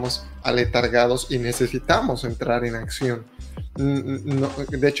 digamos, estamos aletargados y necesitamos entrar en acción. No,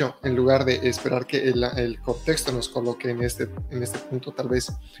 de hecho, en lugar de esperar que el contexto nos coloque en este punto, tal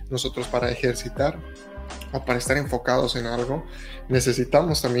vez nosotros para ejercitar o para estar enfocados en algo,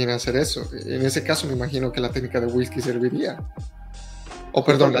 necesitamos también hacer eso. En ese caso, me imagino que la técnica de whisky serviría. O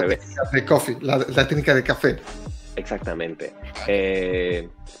perdón, la técnica de coffee, la técnica de café. Exactamente.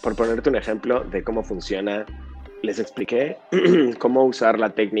 Por ponerte un ejemplo de cómo funciona, les expliqué cómo usar la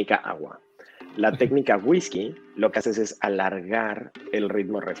técnica agua. La técnica whisky lo que haces es alargar el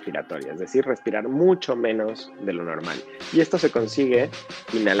ritmo respiratorio, es decir, respirar mucho menos de lo normal. Y esto se consigue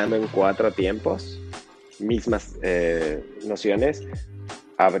inhalando en 4 tiempos, mismas nociones: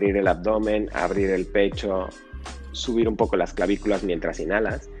 abrir el abdomen, abrir el pecho, subir un poco las clavículas mientras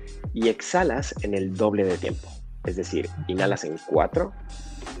inhalas y exhalas en el doble de tiempo. Es decir, inhalas en 4,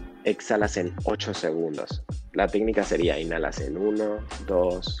 exhalas en 8 segundos. La técnica sería: inhalas en 1,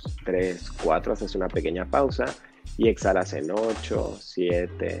 2, 3, 4, haces una pequeña pausa y exhalas en 8,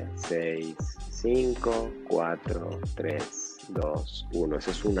 7, 6, 5, 4, 3, 2, 1.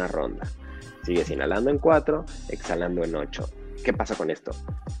 Esa es una ronda. Sigues inhalando en 4, exhalando en 8. ¿Qué pasa con esto?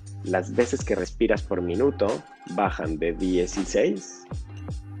 las veces que respiras por minuto bajan de 16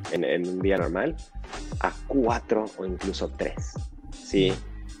 en un día normal a 4 o incluso 3. ¿Sí?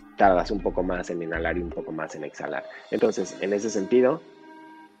 Tardas un poco más en inhalar y un poco más en exhalar. Entonces, en ese sentido,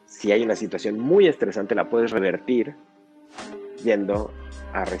 si hay una situación muy estresante, la puedes revertir yendo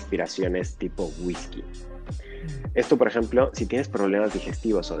a respiraciones tipo whisky. Esto, por ejemplo, si tienes problemas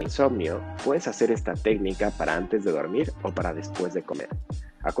digestivos o de insomnio, puedes hacer esta técnica para antes de dormir o para después de comer.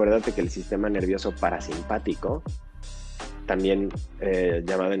 Acuérdate que el sistema nervioso parasimpático, también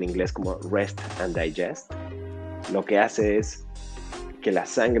llamado en inglés como rest and digest, lo que hace es que la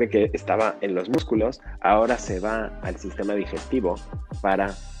sangre que estaba en los músculos ahora se va al sistema digestivo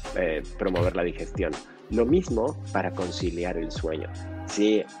para promover la digestión. Lo mismo para conciliar el sueño.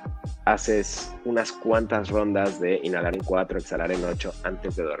 Si haces unas cuantas rondas de inhalar en 4, exhalar en 8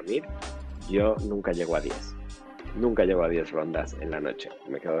 antes de dormir, yo nunca llego a 10. Nunca llego a 10 rondas en la noche.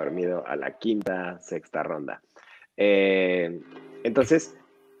 Me quedo dormido a la quinta, sexta ronda. Entonces,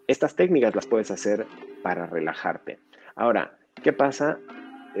 estas técnicas las puedes hacer para relajarte. Ahora, ¿qué pasa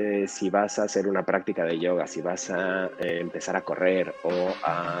si vas a hacer una práctica de yoga, si vas a empezar a correr o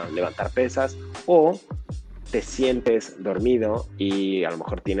a levantar pesas, o te sientes dormido y a lo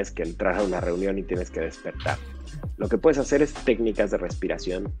mejor tienes que entrar a una reunión y tienes que despertar? Lo que puedes hacer es técnicas de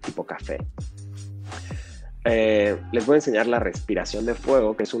respiración tipo café. Les voy a enseñar la respiración de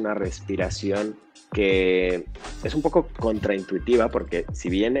fuego, que es una respiración que es un poco contraintuitiva, porque si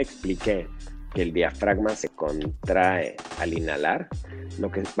bien expliqué que el diafragma se contrae al inhalar,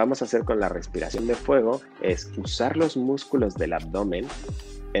 lo que vamos a hacer con la respiración de fuego es usar los músculos del abdomen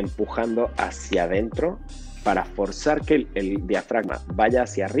empujando hacia adentro para forzar que el diafragma vaya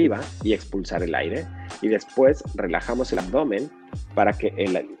hacia arriba y expulsar el aire, y después relajamos el abdomen para que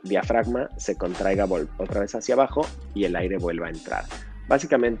el diafragma se contraiga otra vez hacia abajo y el aire vuelva a entrar.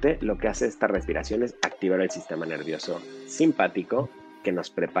 Básicamente lo que hace esta respiración es activar el sistema nervioso simpático, que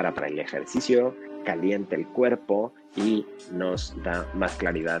nos prepara para el ejercicio, calienta el cuerpo y nos da más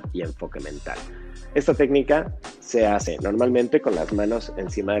claridad y enfoque mental. Esta técnica se hace normalmente con las manos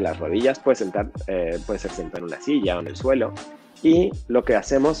encima de las rodillas. Puede ser sentado en una silla o en el suelo, y lo que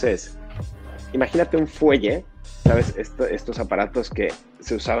hacemos es, imagínate un fuelle, ¿sabes? Estos aparatos que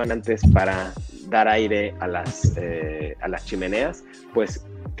se usaban antes para dar aire a las chimeneas. Pues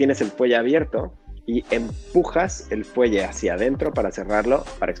tienes el fuelle abierto y empujas el fuelle hacia adentro para cerrarlo,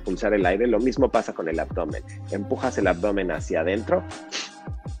 para expulsar el aire. Lo mismo pasa con el abdomen. Empujas el abdomen hacia adentro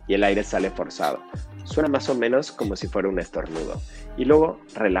y el aire sale forzado. Suena más o menos como si fuera un estornudo. Y luego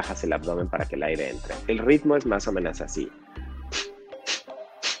relajas el abdomen para que el aire entre. El ritmo es más o menos así.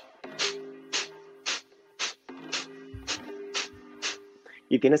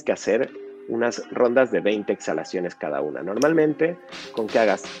 Y tienes que hacer unas rondas de 20 exhalaciones cada una. Normalmente, con que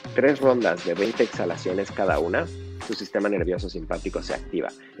hagas 3 rondas de 20 exhalaciones cada una, tu sistema nervioso simpático se activa.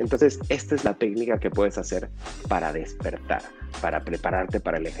 Entonces, esta es la técnica que puedes hacer para despertar, para prepararte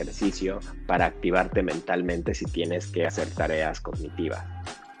para el ejercicio, para activarte mentalmente si tienes que hacer tareas cognitivas.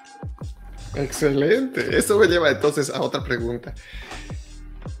 Excelente. Esto me lleva entonces a otra pregunta.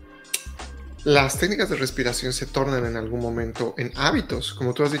 Las técnicas de respiración se tornan en algún momento en hábitos.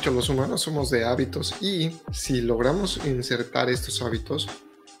 Como tú has dicho, los humanos somos de hábitos, y si logramos insertar estos hábitos,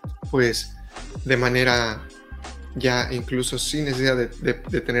 pues de manera ya incluso sin necesidad de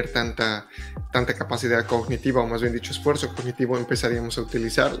tener tanta capacidad cognitiva, o más bien dicho esfuerzo cognitivo, empezaríamos a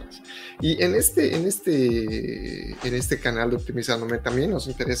utilizarlas. Y en este canal de Optimizándome también nos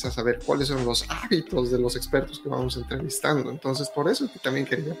interesa saber cuáles son los hábitos de los expertos que vamos entrevistando. Entonces, por eso también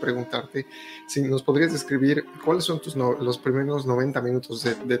quería preguntarte si nos podrías describir cuáles son los primeros 90 minutos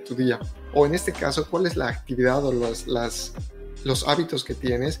de tu día, o en este caso, cuál es la actividad o los hábitos que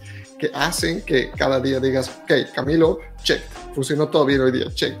tienes que hacen que cada día digas, ok, Camilo, check, funcionó todo bien hoy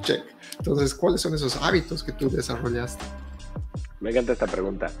día, check, check. Entonces, ¿cuáles son esos hábitos que tú desarrollaste? Me encanta esta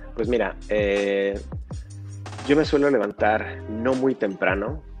pregunta. Pues mira, yo me suelo levantar no muy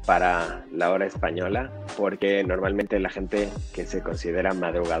temprano para la hora española, porque normalmente la gente que se considera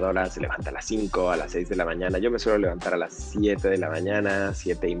madrugadora se levanta a las 5, a las 6 de la mañana. Yo me suelo levantar a las 7 de la mañana,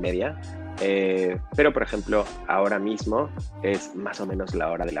 7:30. Pero por ejemplo, ahora mismo es más o menos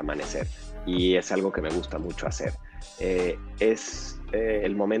la hora del amanecer, y es algo que me gusta mucho hacer. Es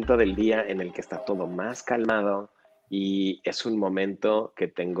el momento del día en el que está todo más calmado, y es un momento que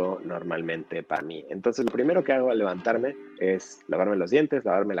tengo normalmente para mí. Entonces, lo primero que hago al levantarme es lavarme los dientes,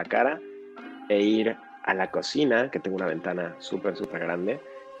 lavarme la cara e ir a la cocina, que tengo una ventana súper grande,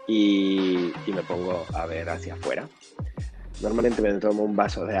 y me pongo a ver hacia afuera. Normalmente me tomo un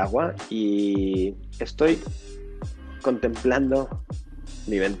vaso de agua y estoy contemplando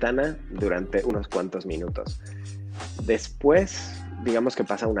mi ventana durante unos cuantos minutos. Después, digamos que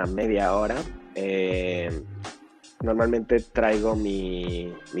pasa una media hora, normalmente traigo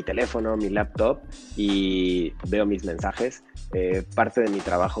mi teléfono, mi laptop y veo mis mensajes. Parte de mi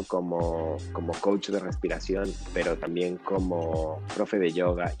trabajo como coach de respiración, pero también como profe de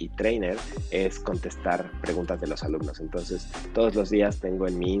yoga y trainer, es contestar preguntas de los alumnos. Entonces, todos los días tengo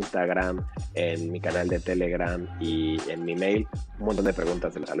en mi Instagram, en mi canal de Telegram y en mi mail un montón de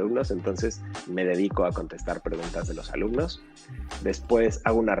preguntas de los alumnos. Entonces, me dedico a contestar preguntas de los alumnos. Después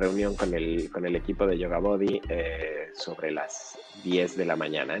hago una reunión con el equipo de Yoga Body sobre las 10 de la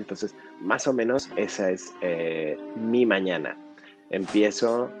mañana. Entonces, más o menos esa es mi mañana.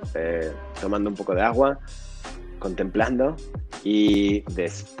 Empiezo tomando un poco de agua, contemplando, y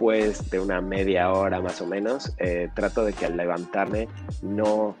después de una media hora más o menos, trato de que al levantarme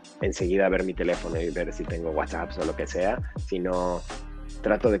no enseguida ver mi teléfono y ver si tengo WhatsApp o lo que sea, sino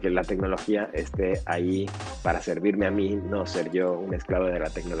trato de que la tecnología esté ahí para servirme a mí, no ser yo un esclavo de la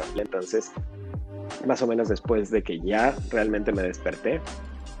tecnología. Entonces, más o menos después de que ya realmente me desperté,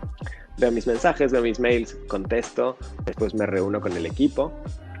 veo mis mensajes, veo mis mails, contesto, después me reúno con el equipo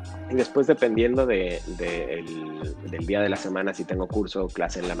y después, dependiendo del día de la semana, si tengo curso o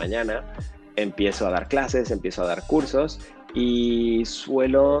clase en la mañana, empiezo a dar clases, empiezo a dar cursos y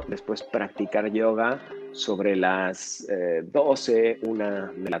suelo después practicar yoga sobre las 12,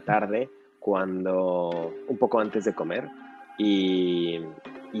 1 de la tarde, un poco antes de comer. Y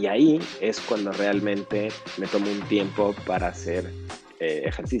ahí es cuando realmente me tomo un tiempo para hacer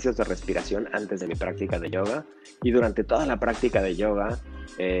ejercicios de respiración antes de mi práctica de yoga. Y durante toda la práctica de yoga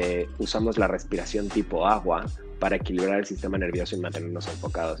usamos la respiración tipo agua para equilibrar el sistema nervioso y mantenernos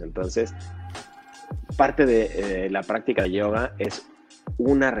enfocados. Entonces, parte de la práctica de yoga es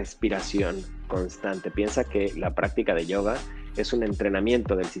una respiración constante. Piensa que la práctica de yoga es un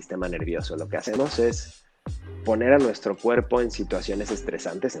entrenamiento del sistema nervioso. Lo que hacemos es poner a nuestro cuerpo en situaciones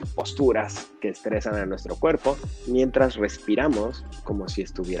estresantes, en posturas que estresan a nuestro cuerpo, mientras respiramos como si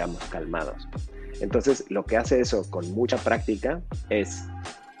estuviéramos calmados. Entonces, lo que hace eso con mucha práctica es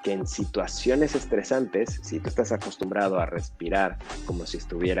que en situaciones estresantes, si tú estás acostumbrado a respirar como si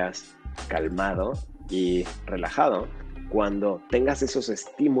estuvieras calmado y relajado, cuando tengas esos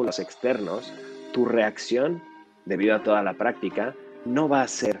estímulos externos, tu reacción, debido a toda la práctica, no va a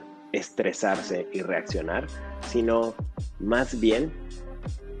ser estresarse y reaccionar, sino más bien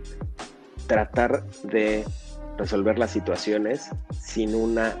tratar de resolver las situaciones sin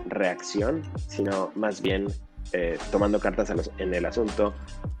una reacción, sino más bien tomando cartas en el asunto,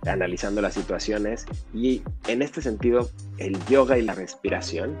 analizando las situaciones. Y en este sentido, el yoga y la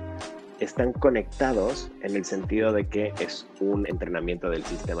respiración están conectados en el sentido de que es un entrenamiento del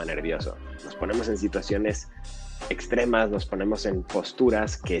sistema nervioso. Nos ponemos en situaciones extremas, nos ponemos en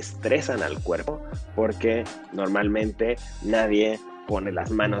posturas que estresan al cuerpo, porque normalmente nadie pone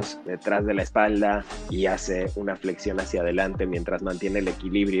las manos detrás de la espalda y hace una flexión hacia adelante mientras mantiene el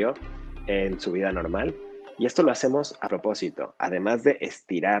equilibrio en su vida normal. Y esto lo hacemos a propósito, además de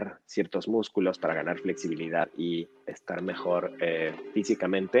estirar ciertos músculos para ganar flexibilidad y estar mejor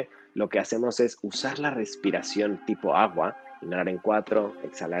físicamente. Lo que hacemos es usar la respiración tipo agua, inhalar en 4,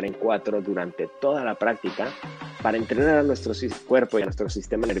 exhalar en 4 durante toda la práctica, para entrenar a nuestro cuerpo y a nuestro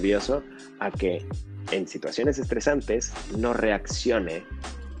sistema nervioso a que en situaciones estresantes no reaccione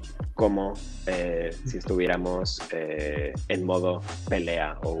como si estuviéramos en modo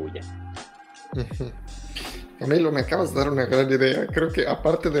pelea o huye. Camilo, me acabas de dar una gran idea. Creo que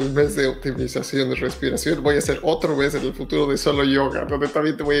aparte del mes de optimización de respiración, voy a hacer otro mes en el futuro de solo yoga, donde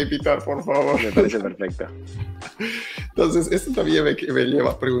también te voy a invitar, por favor. Me parece perfecto. Entonces, esto también me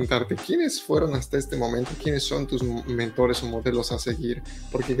lleva a preguntarte, ¿quiénes fueron hasta este momento? ¿Quiénes son tus mentores o modelos a seguir?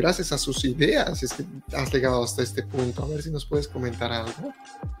 Porque gracias a sus ideas es que has llegado hasta este punto. A ver si nos puedes comentar algo.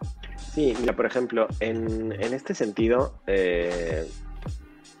 Sí, mira, por ejemplo, en este sentido,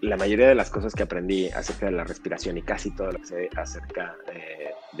 la mayoría de las cosas que aprendí acerca de la respiración y casi todo lo que sé acerca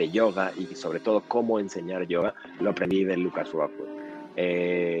de yoga y sobre todo cómo enseñar yoga, lo aprendí de Lucas Rockwood.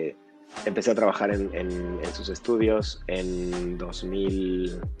 Empecé a trabajar en sus estudios en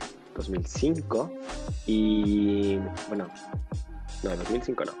 2005 y, bueno, no,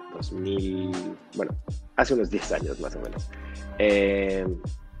 2005 no, bueno, hace unos 10 años más o menos.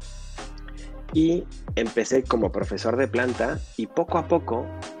 Y empecé como profesor de planta y poco a poco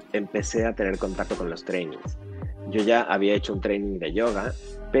empecé a tener contacto con los trainings. Yo ya había hecho un training de yoga,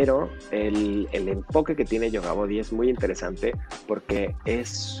 pero el enfoque que tiene Yoga Body es muy interesante porque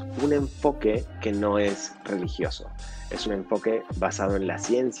es un enfoque que no es religioso. Es un enfoque basado en la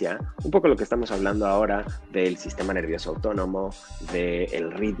ciencia, un poco lo que estamos hablando ahora del sistema nervioso autónomo,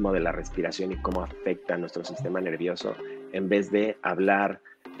 del ritmo de la respiración y cómo afecta a nuestro sistema nervioso, en vez de hablar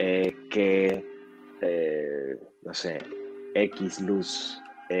no sé, X luz,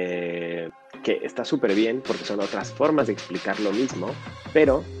 que está súper bien porque son otras formas de explicar lo mismo,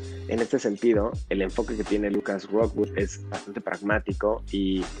 pero en este sentido, el enfoque que tiene Lucas Rockwood es bastante pragmático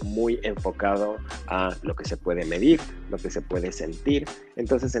y muy enfocado a lo que se puede medir, lo que se puede sentir.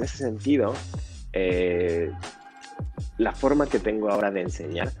 Entonces, en ese sentido, la forma que tengo ahora de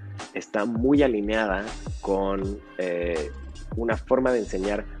enseñar está muy alineada con una forma de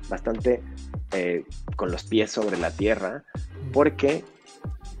enseñar bastante con los pies sobre la tierra, porque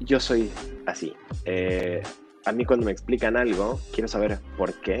yo soy así. A mí cuando me explican algo, quiero saber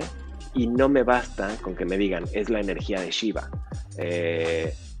por qué, y no me basta con que me digan, es la energía de Shiva,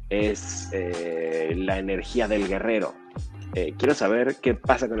 es la energía del guerrero. Quiero saber qué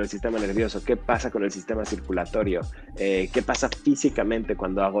pasa con el sistema nervioso, qué pasa con el sistema circulatorio, qué pasa físicamente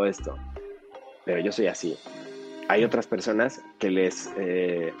cuando hago esto. Pero yo soy así. Hay otras personas que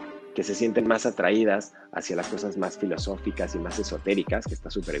se sienten más atraídas hacia las cosas más filosóficas y más esotéricas, que está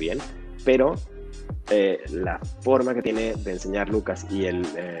súper bien, pero la forma que tiene de enseñar Lucas y el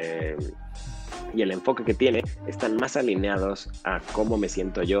enfoque que tiene están más alineados a cómo me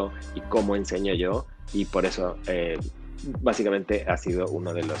siento yo y cómo enseño yo, y por eso básicamente ha sido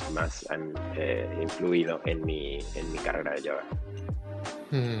uno de los más han influido en mi carrera de yoga.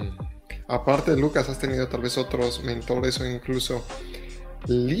 Aparte de Lucas, ¿has tenido tal vez otros mentores o incluso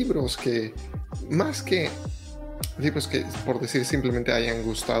libros que, más que libros que por decir simplemente hayan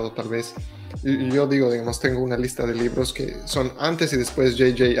gustado tal vez? Yo digo, digamos, tengo una lista de libros que son antes y después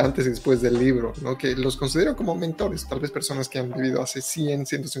JJ, antes y después del libro, ¿no? Que los considero como mentores, tal vez personas que han vivido hace 100,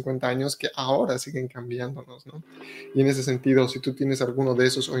 150 años que ahora siguen cambiándonos, ¿no? Y en ese sentido, si tú tienes alguno de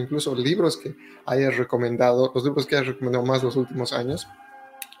esos o incluso libros que hayas recomendado, los libros que hayas recomendado más los últimos años,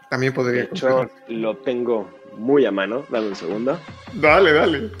 también podría... De hecho, lo tengo muy a mano, dame un segundo.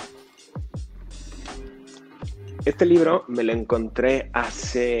 Dale. Este libro me lo encontré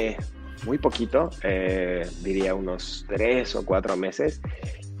hace muy poquito, diría unos 3 o 4 meses,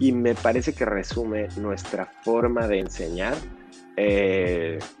 y me parece que resume nuestra forma de enseñar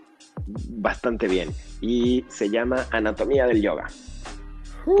bastante bien, y se llama Anatomía del Yoga,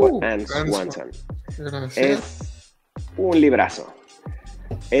 por Anne Swanson. Es un librazo.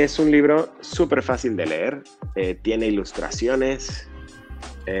 Es un libro súper fácil de leer, tiene ilustraciones,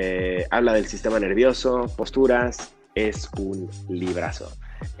 habla del sistema nervioso, posturas, es un librazo.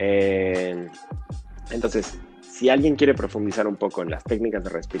 Entonces, si alguien quiere profundizar un poco en las técnicas de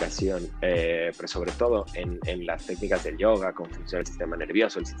respiración, pero sobre todo en las técnicas del yoga, cómo funciona el sistema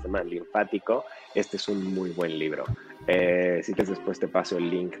nervioso, el sistema linfático, este es un muy buen libro. Si quieres, después te paso el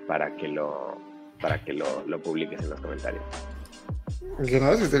link para que lo publiques en los comentarios.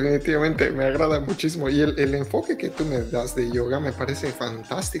 Gracias, definitivamente, me agrada muchísimo. Y el enfoque que tú me das de yoga me parece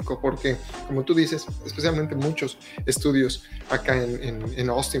fantástico porque, como tú dices, especialmente muchos estudios acá en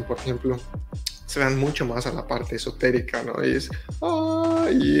Austin, por ejemplo, se dan mucho más a la parte esotérica, ¿no?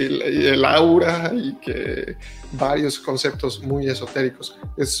 Y el aura y que varios conceptos muy esotéricos.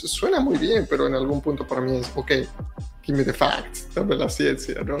 Suena muy bien, pero en algún punto para mí es, ok, give me the facts, dame la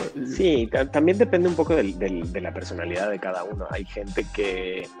ciencia, ¿no? Sí, también depende un poco de la personalidad de cada uno. Hay gente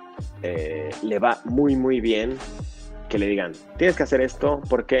que le va muy, muy bien que le digan, tienes que hacer esto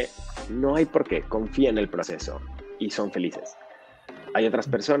porque no hay por qué, confía en el proceso y son felices. Hay otras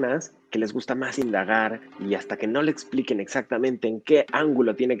personas que les gusta más indagar y hasta que no le expliquen exactamente en qué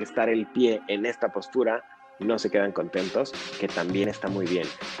ángulo tiene que estar el pie en esta postura, no se quedan contentos, que también está muy bien.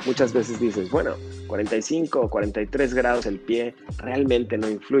 Muchas veces dices, bueno, 45 o 43 grados el pie realmente no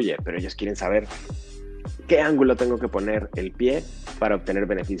influye, pero ellos quieren saber qué ángulo tengo que poner el pie para obtener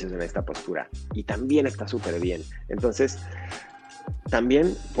beneficios en esta postura. Y también está súper bien. Entonces,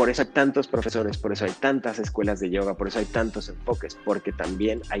 también por eso hay tantos profesores, por eso hay tantas escuelas de yoga, por eso hay tantos enfoques, porque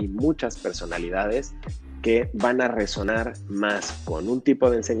también hay muchas personalidades que van a resonar más con un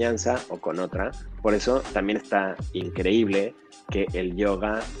tipo de enseñanza o con otra. Por eso también está increíble que el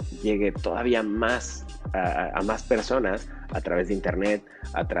yoga llegue todavía más a más personas a través de internet,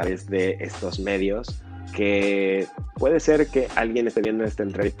 a través de estos medios, que puede ser que alguien esté viendo esta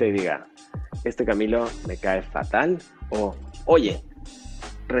entrevista y diga, este Camilo me cae fatal, o oye,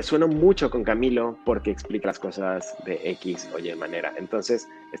 resueno mucho con Camilo porque explica las cosas de X o Y manera. Entonces,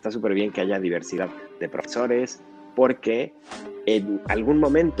 está súper bien que haya diversidad de profesores porque en algún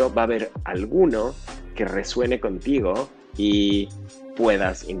momento va a haber alguno que resuene contigo y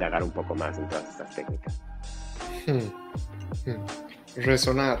puedas indagar un poco más en todas estas técnicas.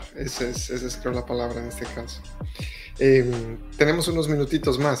 Resonar, esa es creo la palabra en este caso. Tenemos unos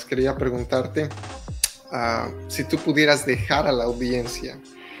minutitos más. Quería preguntarte si tú pudieras dejar a la audiencia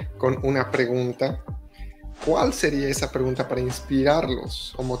con una pregunta, ¿cuál sería esa pregunta para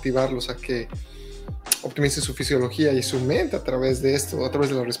inspirarlos o motivarlos a que optimicen su fisiología y su mente a través de esto, a través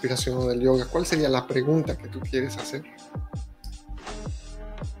de la respiración o del yoga? ¿Cuál sería la pregunta que tú quieres hacer?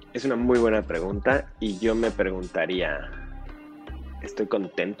 Es una muy buena pregunta y yo me preguntaría, ¿estoy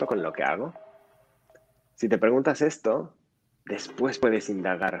contento con lo que hago? Si te preguntas esto, después puedes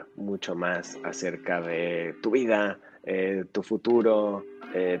indagar mucho más acerca de tu vida, tu futuro,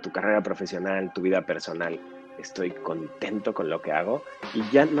 tu carrera profesional, tu vida personal. Estoy contento con lo que hago y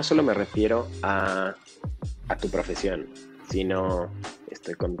ya no solo me refiero a tu profesión, sino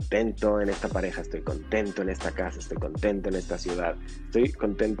estoy contento en esta pareja, estoy contento en esta casa, estoy contento en esta ciudad, estoy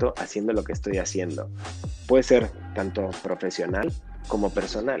contento haciendo lo que estoy haciendo. Puede ser tanto profesional como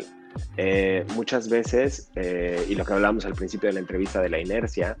personal. Muchas veces, y lo que hablábamos al principio de la entrevista de la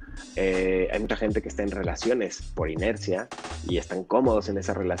inercia, hay mucha gente que está en relaciones por inercia y están cómodos en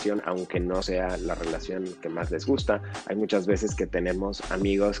esa relación, aunque no sea la relación que más les gusta. Hay muchas veces que tenemos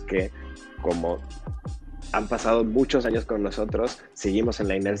amigos que, como han pasado muchos años con nosotros, seguimos en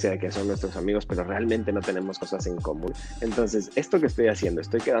la inercia de que son nuestros amigos, pero realmente no tenemos cosas en común. Entonces, esto que estoy haciendo,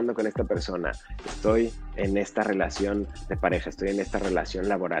 estoy quedando con esta persona, estoy en esta relación de pareja, estoy en esta relación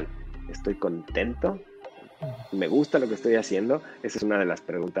laboral, ¿estoy contento? ¿Me gusta lo que estoy haciendo? Esa es una de las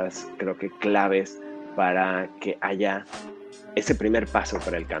preguntas, creo que claves para que haya ese primer paso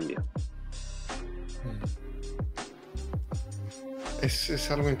para el cambio. Es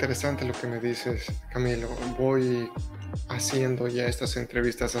algo interesante lo que me dices, Camilo. Voy haciendo ya estas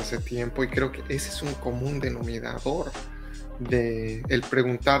entrevistas hace tiempo y creo que ese es un común denominador de el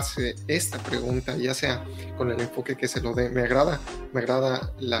preguntarse esta pregunta, ya sea con el enfoque que se lo dé. Me agrada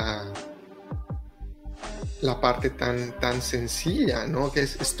la parte tan sencilla, ¿no? Que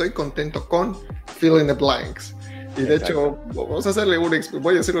es estoy contento con fill in the blanks. Y de hecho,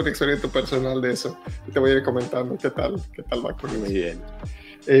 voy a hacer un experimento personal de eso y te voy a ir comentando qué tal va con eso. Muy bien.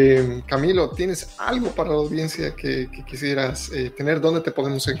 Camilo, ¿tienes algo para la audiencia que quisieras tener? ¿Dónde te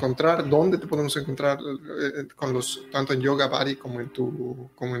podemos encontrar? ¿Dónde te podemos encontrar tanto en Yoga Body como en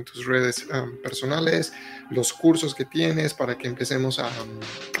tus redes personales? Los cursos que tienes para que empecemos a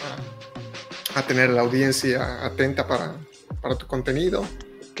tener la audiencia atenta para tu contenido.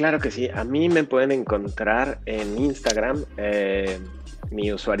 Claro que sí, a mí me pueden encontrar en Instagram,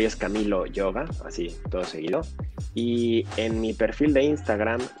 mi usuario es Camilo Yoga, así todo seguido, y en mi perfil de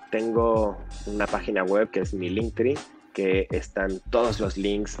Instagram tengo una página web que es mi Linktree, que están todos los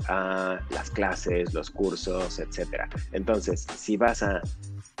links a las clases, los cursos, etc. Entonces, si vas a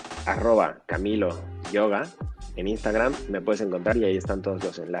 @CamiloYoga en Instagram, me puedes encontrar y ahí están todos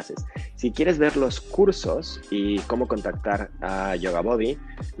los enlaces. Si quieres ver los cursos y cómo contactar a Yoga Body,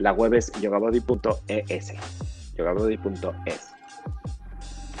 la web es yogabody.es. yogabody.es.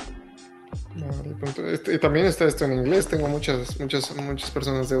 Y también está esto en inglés. Tengo muchas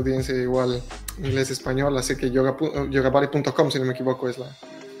personas de audiencia igual inglés-español, así que yogabody.com, si no me equivoco, es la...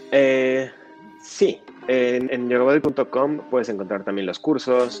 Sí, en yogabody.com puedes encontrar también los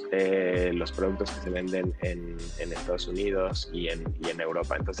cursos, los productos que se venden en Estados Unidos y en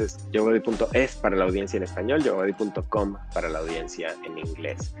Europa. Entonces, yogabody.es para la audiencia en español, yogabody.com para la audiencia en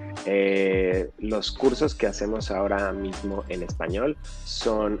inglés. Los cursos que hacemos ahora mismo en español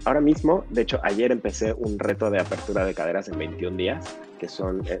son, ahora mismo, de hecho, ayer empecé un reto de apertura de caderas en 21 días, que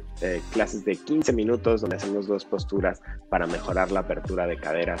son clases de 15 minutos donde hacemos 2 posturas para mejorar la apertura de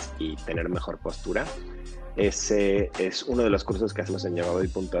caderas y tener mejor postura. Ese es uno de los cursos que hacemos en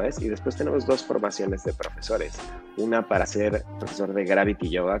yogabody.es y después tenemos 2 formaciones de profesores. Una para ser profesor de Gravity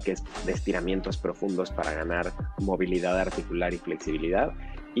Yoga, que es de estiramientos profundos para ganar movilidad articular y flexibilidad.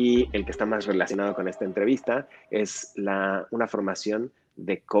 Y el que está más relacionado con esta entrevista es una formación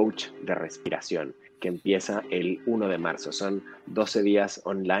de coach de respiración, que empieza el 1 de marzo. Son 12 días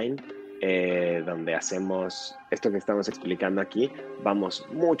online donde hacemos esto que estamos explicando aquí. Vamos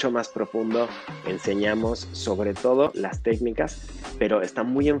mucho más profundo, enseñamos sobre todo las técnicas, pero está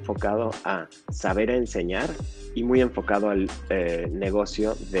muy enfocado a saber enseñar y muy enfocado al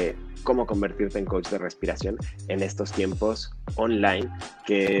negocio de cómo convertirte en coach de respiración en estos tiempos online,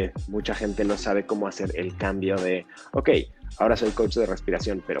 que mucha gente no sabe cómo hacer el cambio de, ok, ahora soy coach de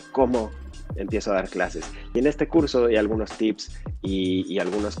respiración, pero ¿cómo empiezo a dar clases? Y en este curso hay algunos tips y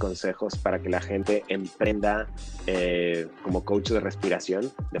algunos consejos para que la gente emprenda como coach de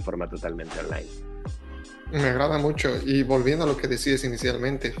respiración de forma totalmente online. Me agrada mucho, y volviendo a lo que decías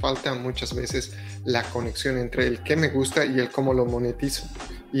inicialmente, falta muchas veces la conexión entre el qué me gusta y el cómo lo monetizo,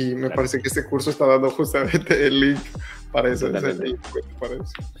 y me parece que este curso está dando justamente el link para eso.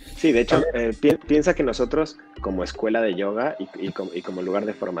 Sí, de hecho, piensa que nosotros como escuela de yoga y como lugar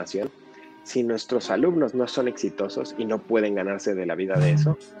de formación, si nuestros alumnos no son exitosos y no pueden ganarse de la vida de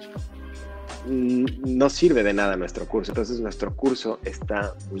eso, no sirve de nada nuestro curso. Entonces nuestro curso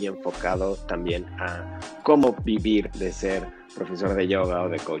está muy enfocado también a cómo vivir de ser profesor de yoga o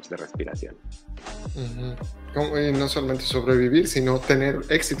de coach de respiración. Y no solamente sobrevivir, sino tener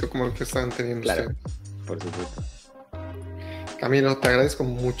éxito como el que están teniendo ustedes. Por supuesto. Camilo, te agradezco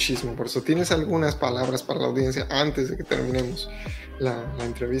muchísimo por eso. ¿Tienes algunas palabras para la audiencia antes de que terminemos la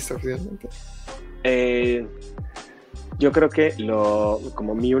entrevista oficialmente? Yo creo que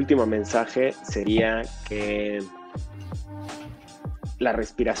como mi último mensaje sería que la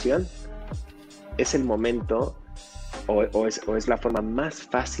respiración es el momento o es la forma más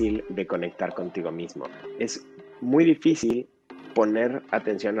fácil de conectar contigo mismo. Es muy difícil poner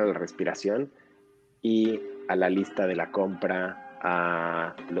atención a la respiración y a la lista de la compra,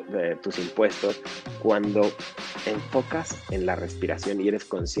 de tus impuestos. Cuando enfocas en la respiración y eres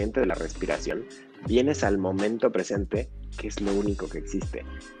consciente de la respiración, vienes al momento presente, que es lo único que existe.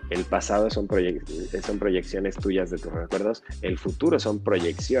 El pasado son proyecciones tuyas de tus recuerdos, el futuro son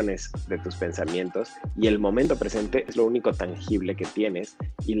proyecciones de tus pensamientos, y el momento presente es lo único tangible que tienes,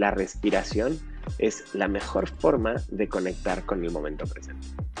 y la respiración es la mejor forma de conectar con el momento presente.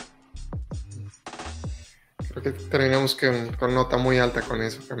 Creo que terminamos con nota muy alta con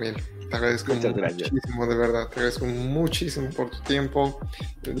eso, Camilo. Te agradezco muchísimo, de verdad. Te agradezco muchísimo por tu tiempo.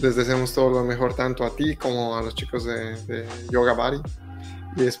 Les deseamos todo lo mejor tanto a ti como a los chicos de Yoga Bari.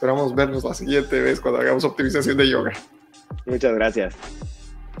 Y esperamos vernos la siguiente vez cuando hagamos optimización de yoga. Muchas gracias.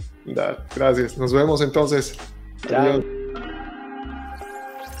 Gracias. Nos vemos entonces. Chao. Adiós.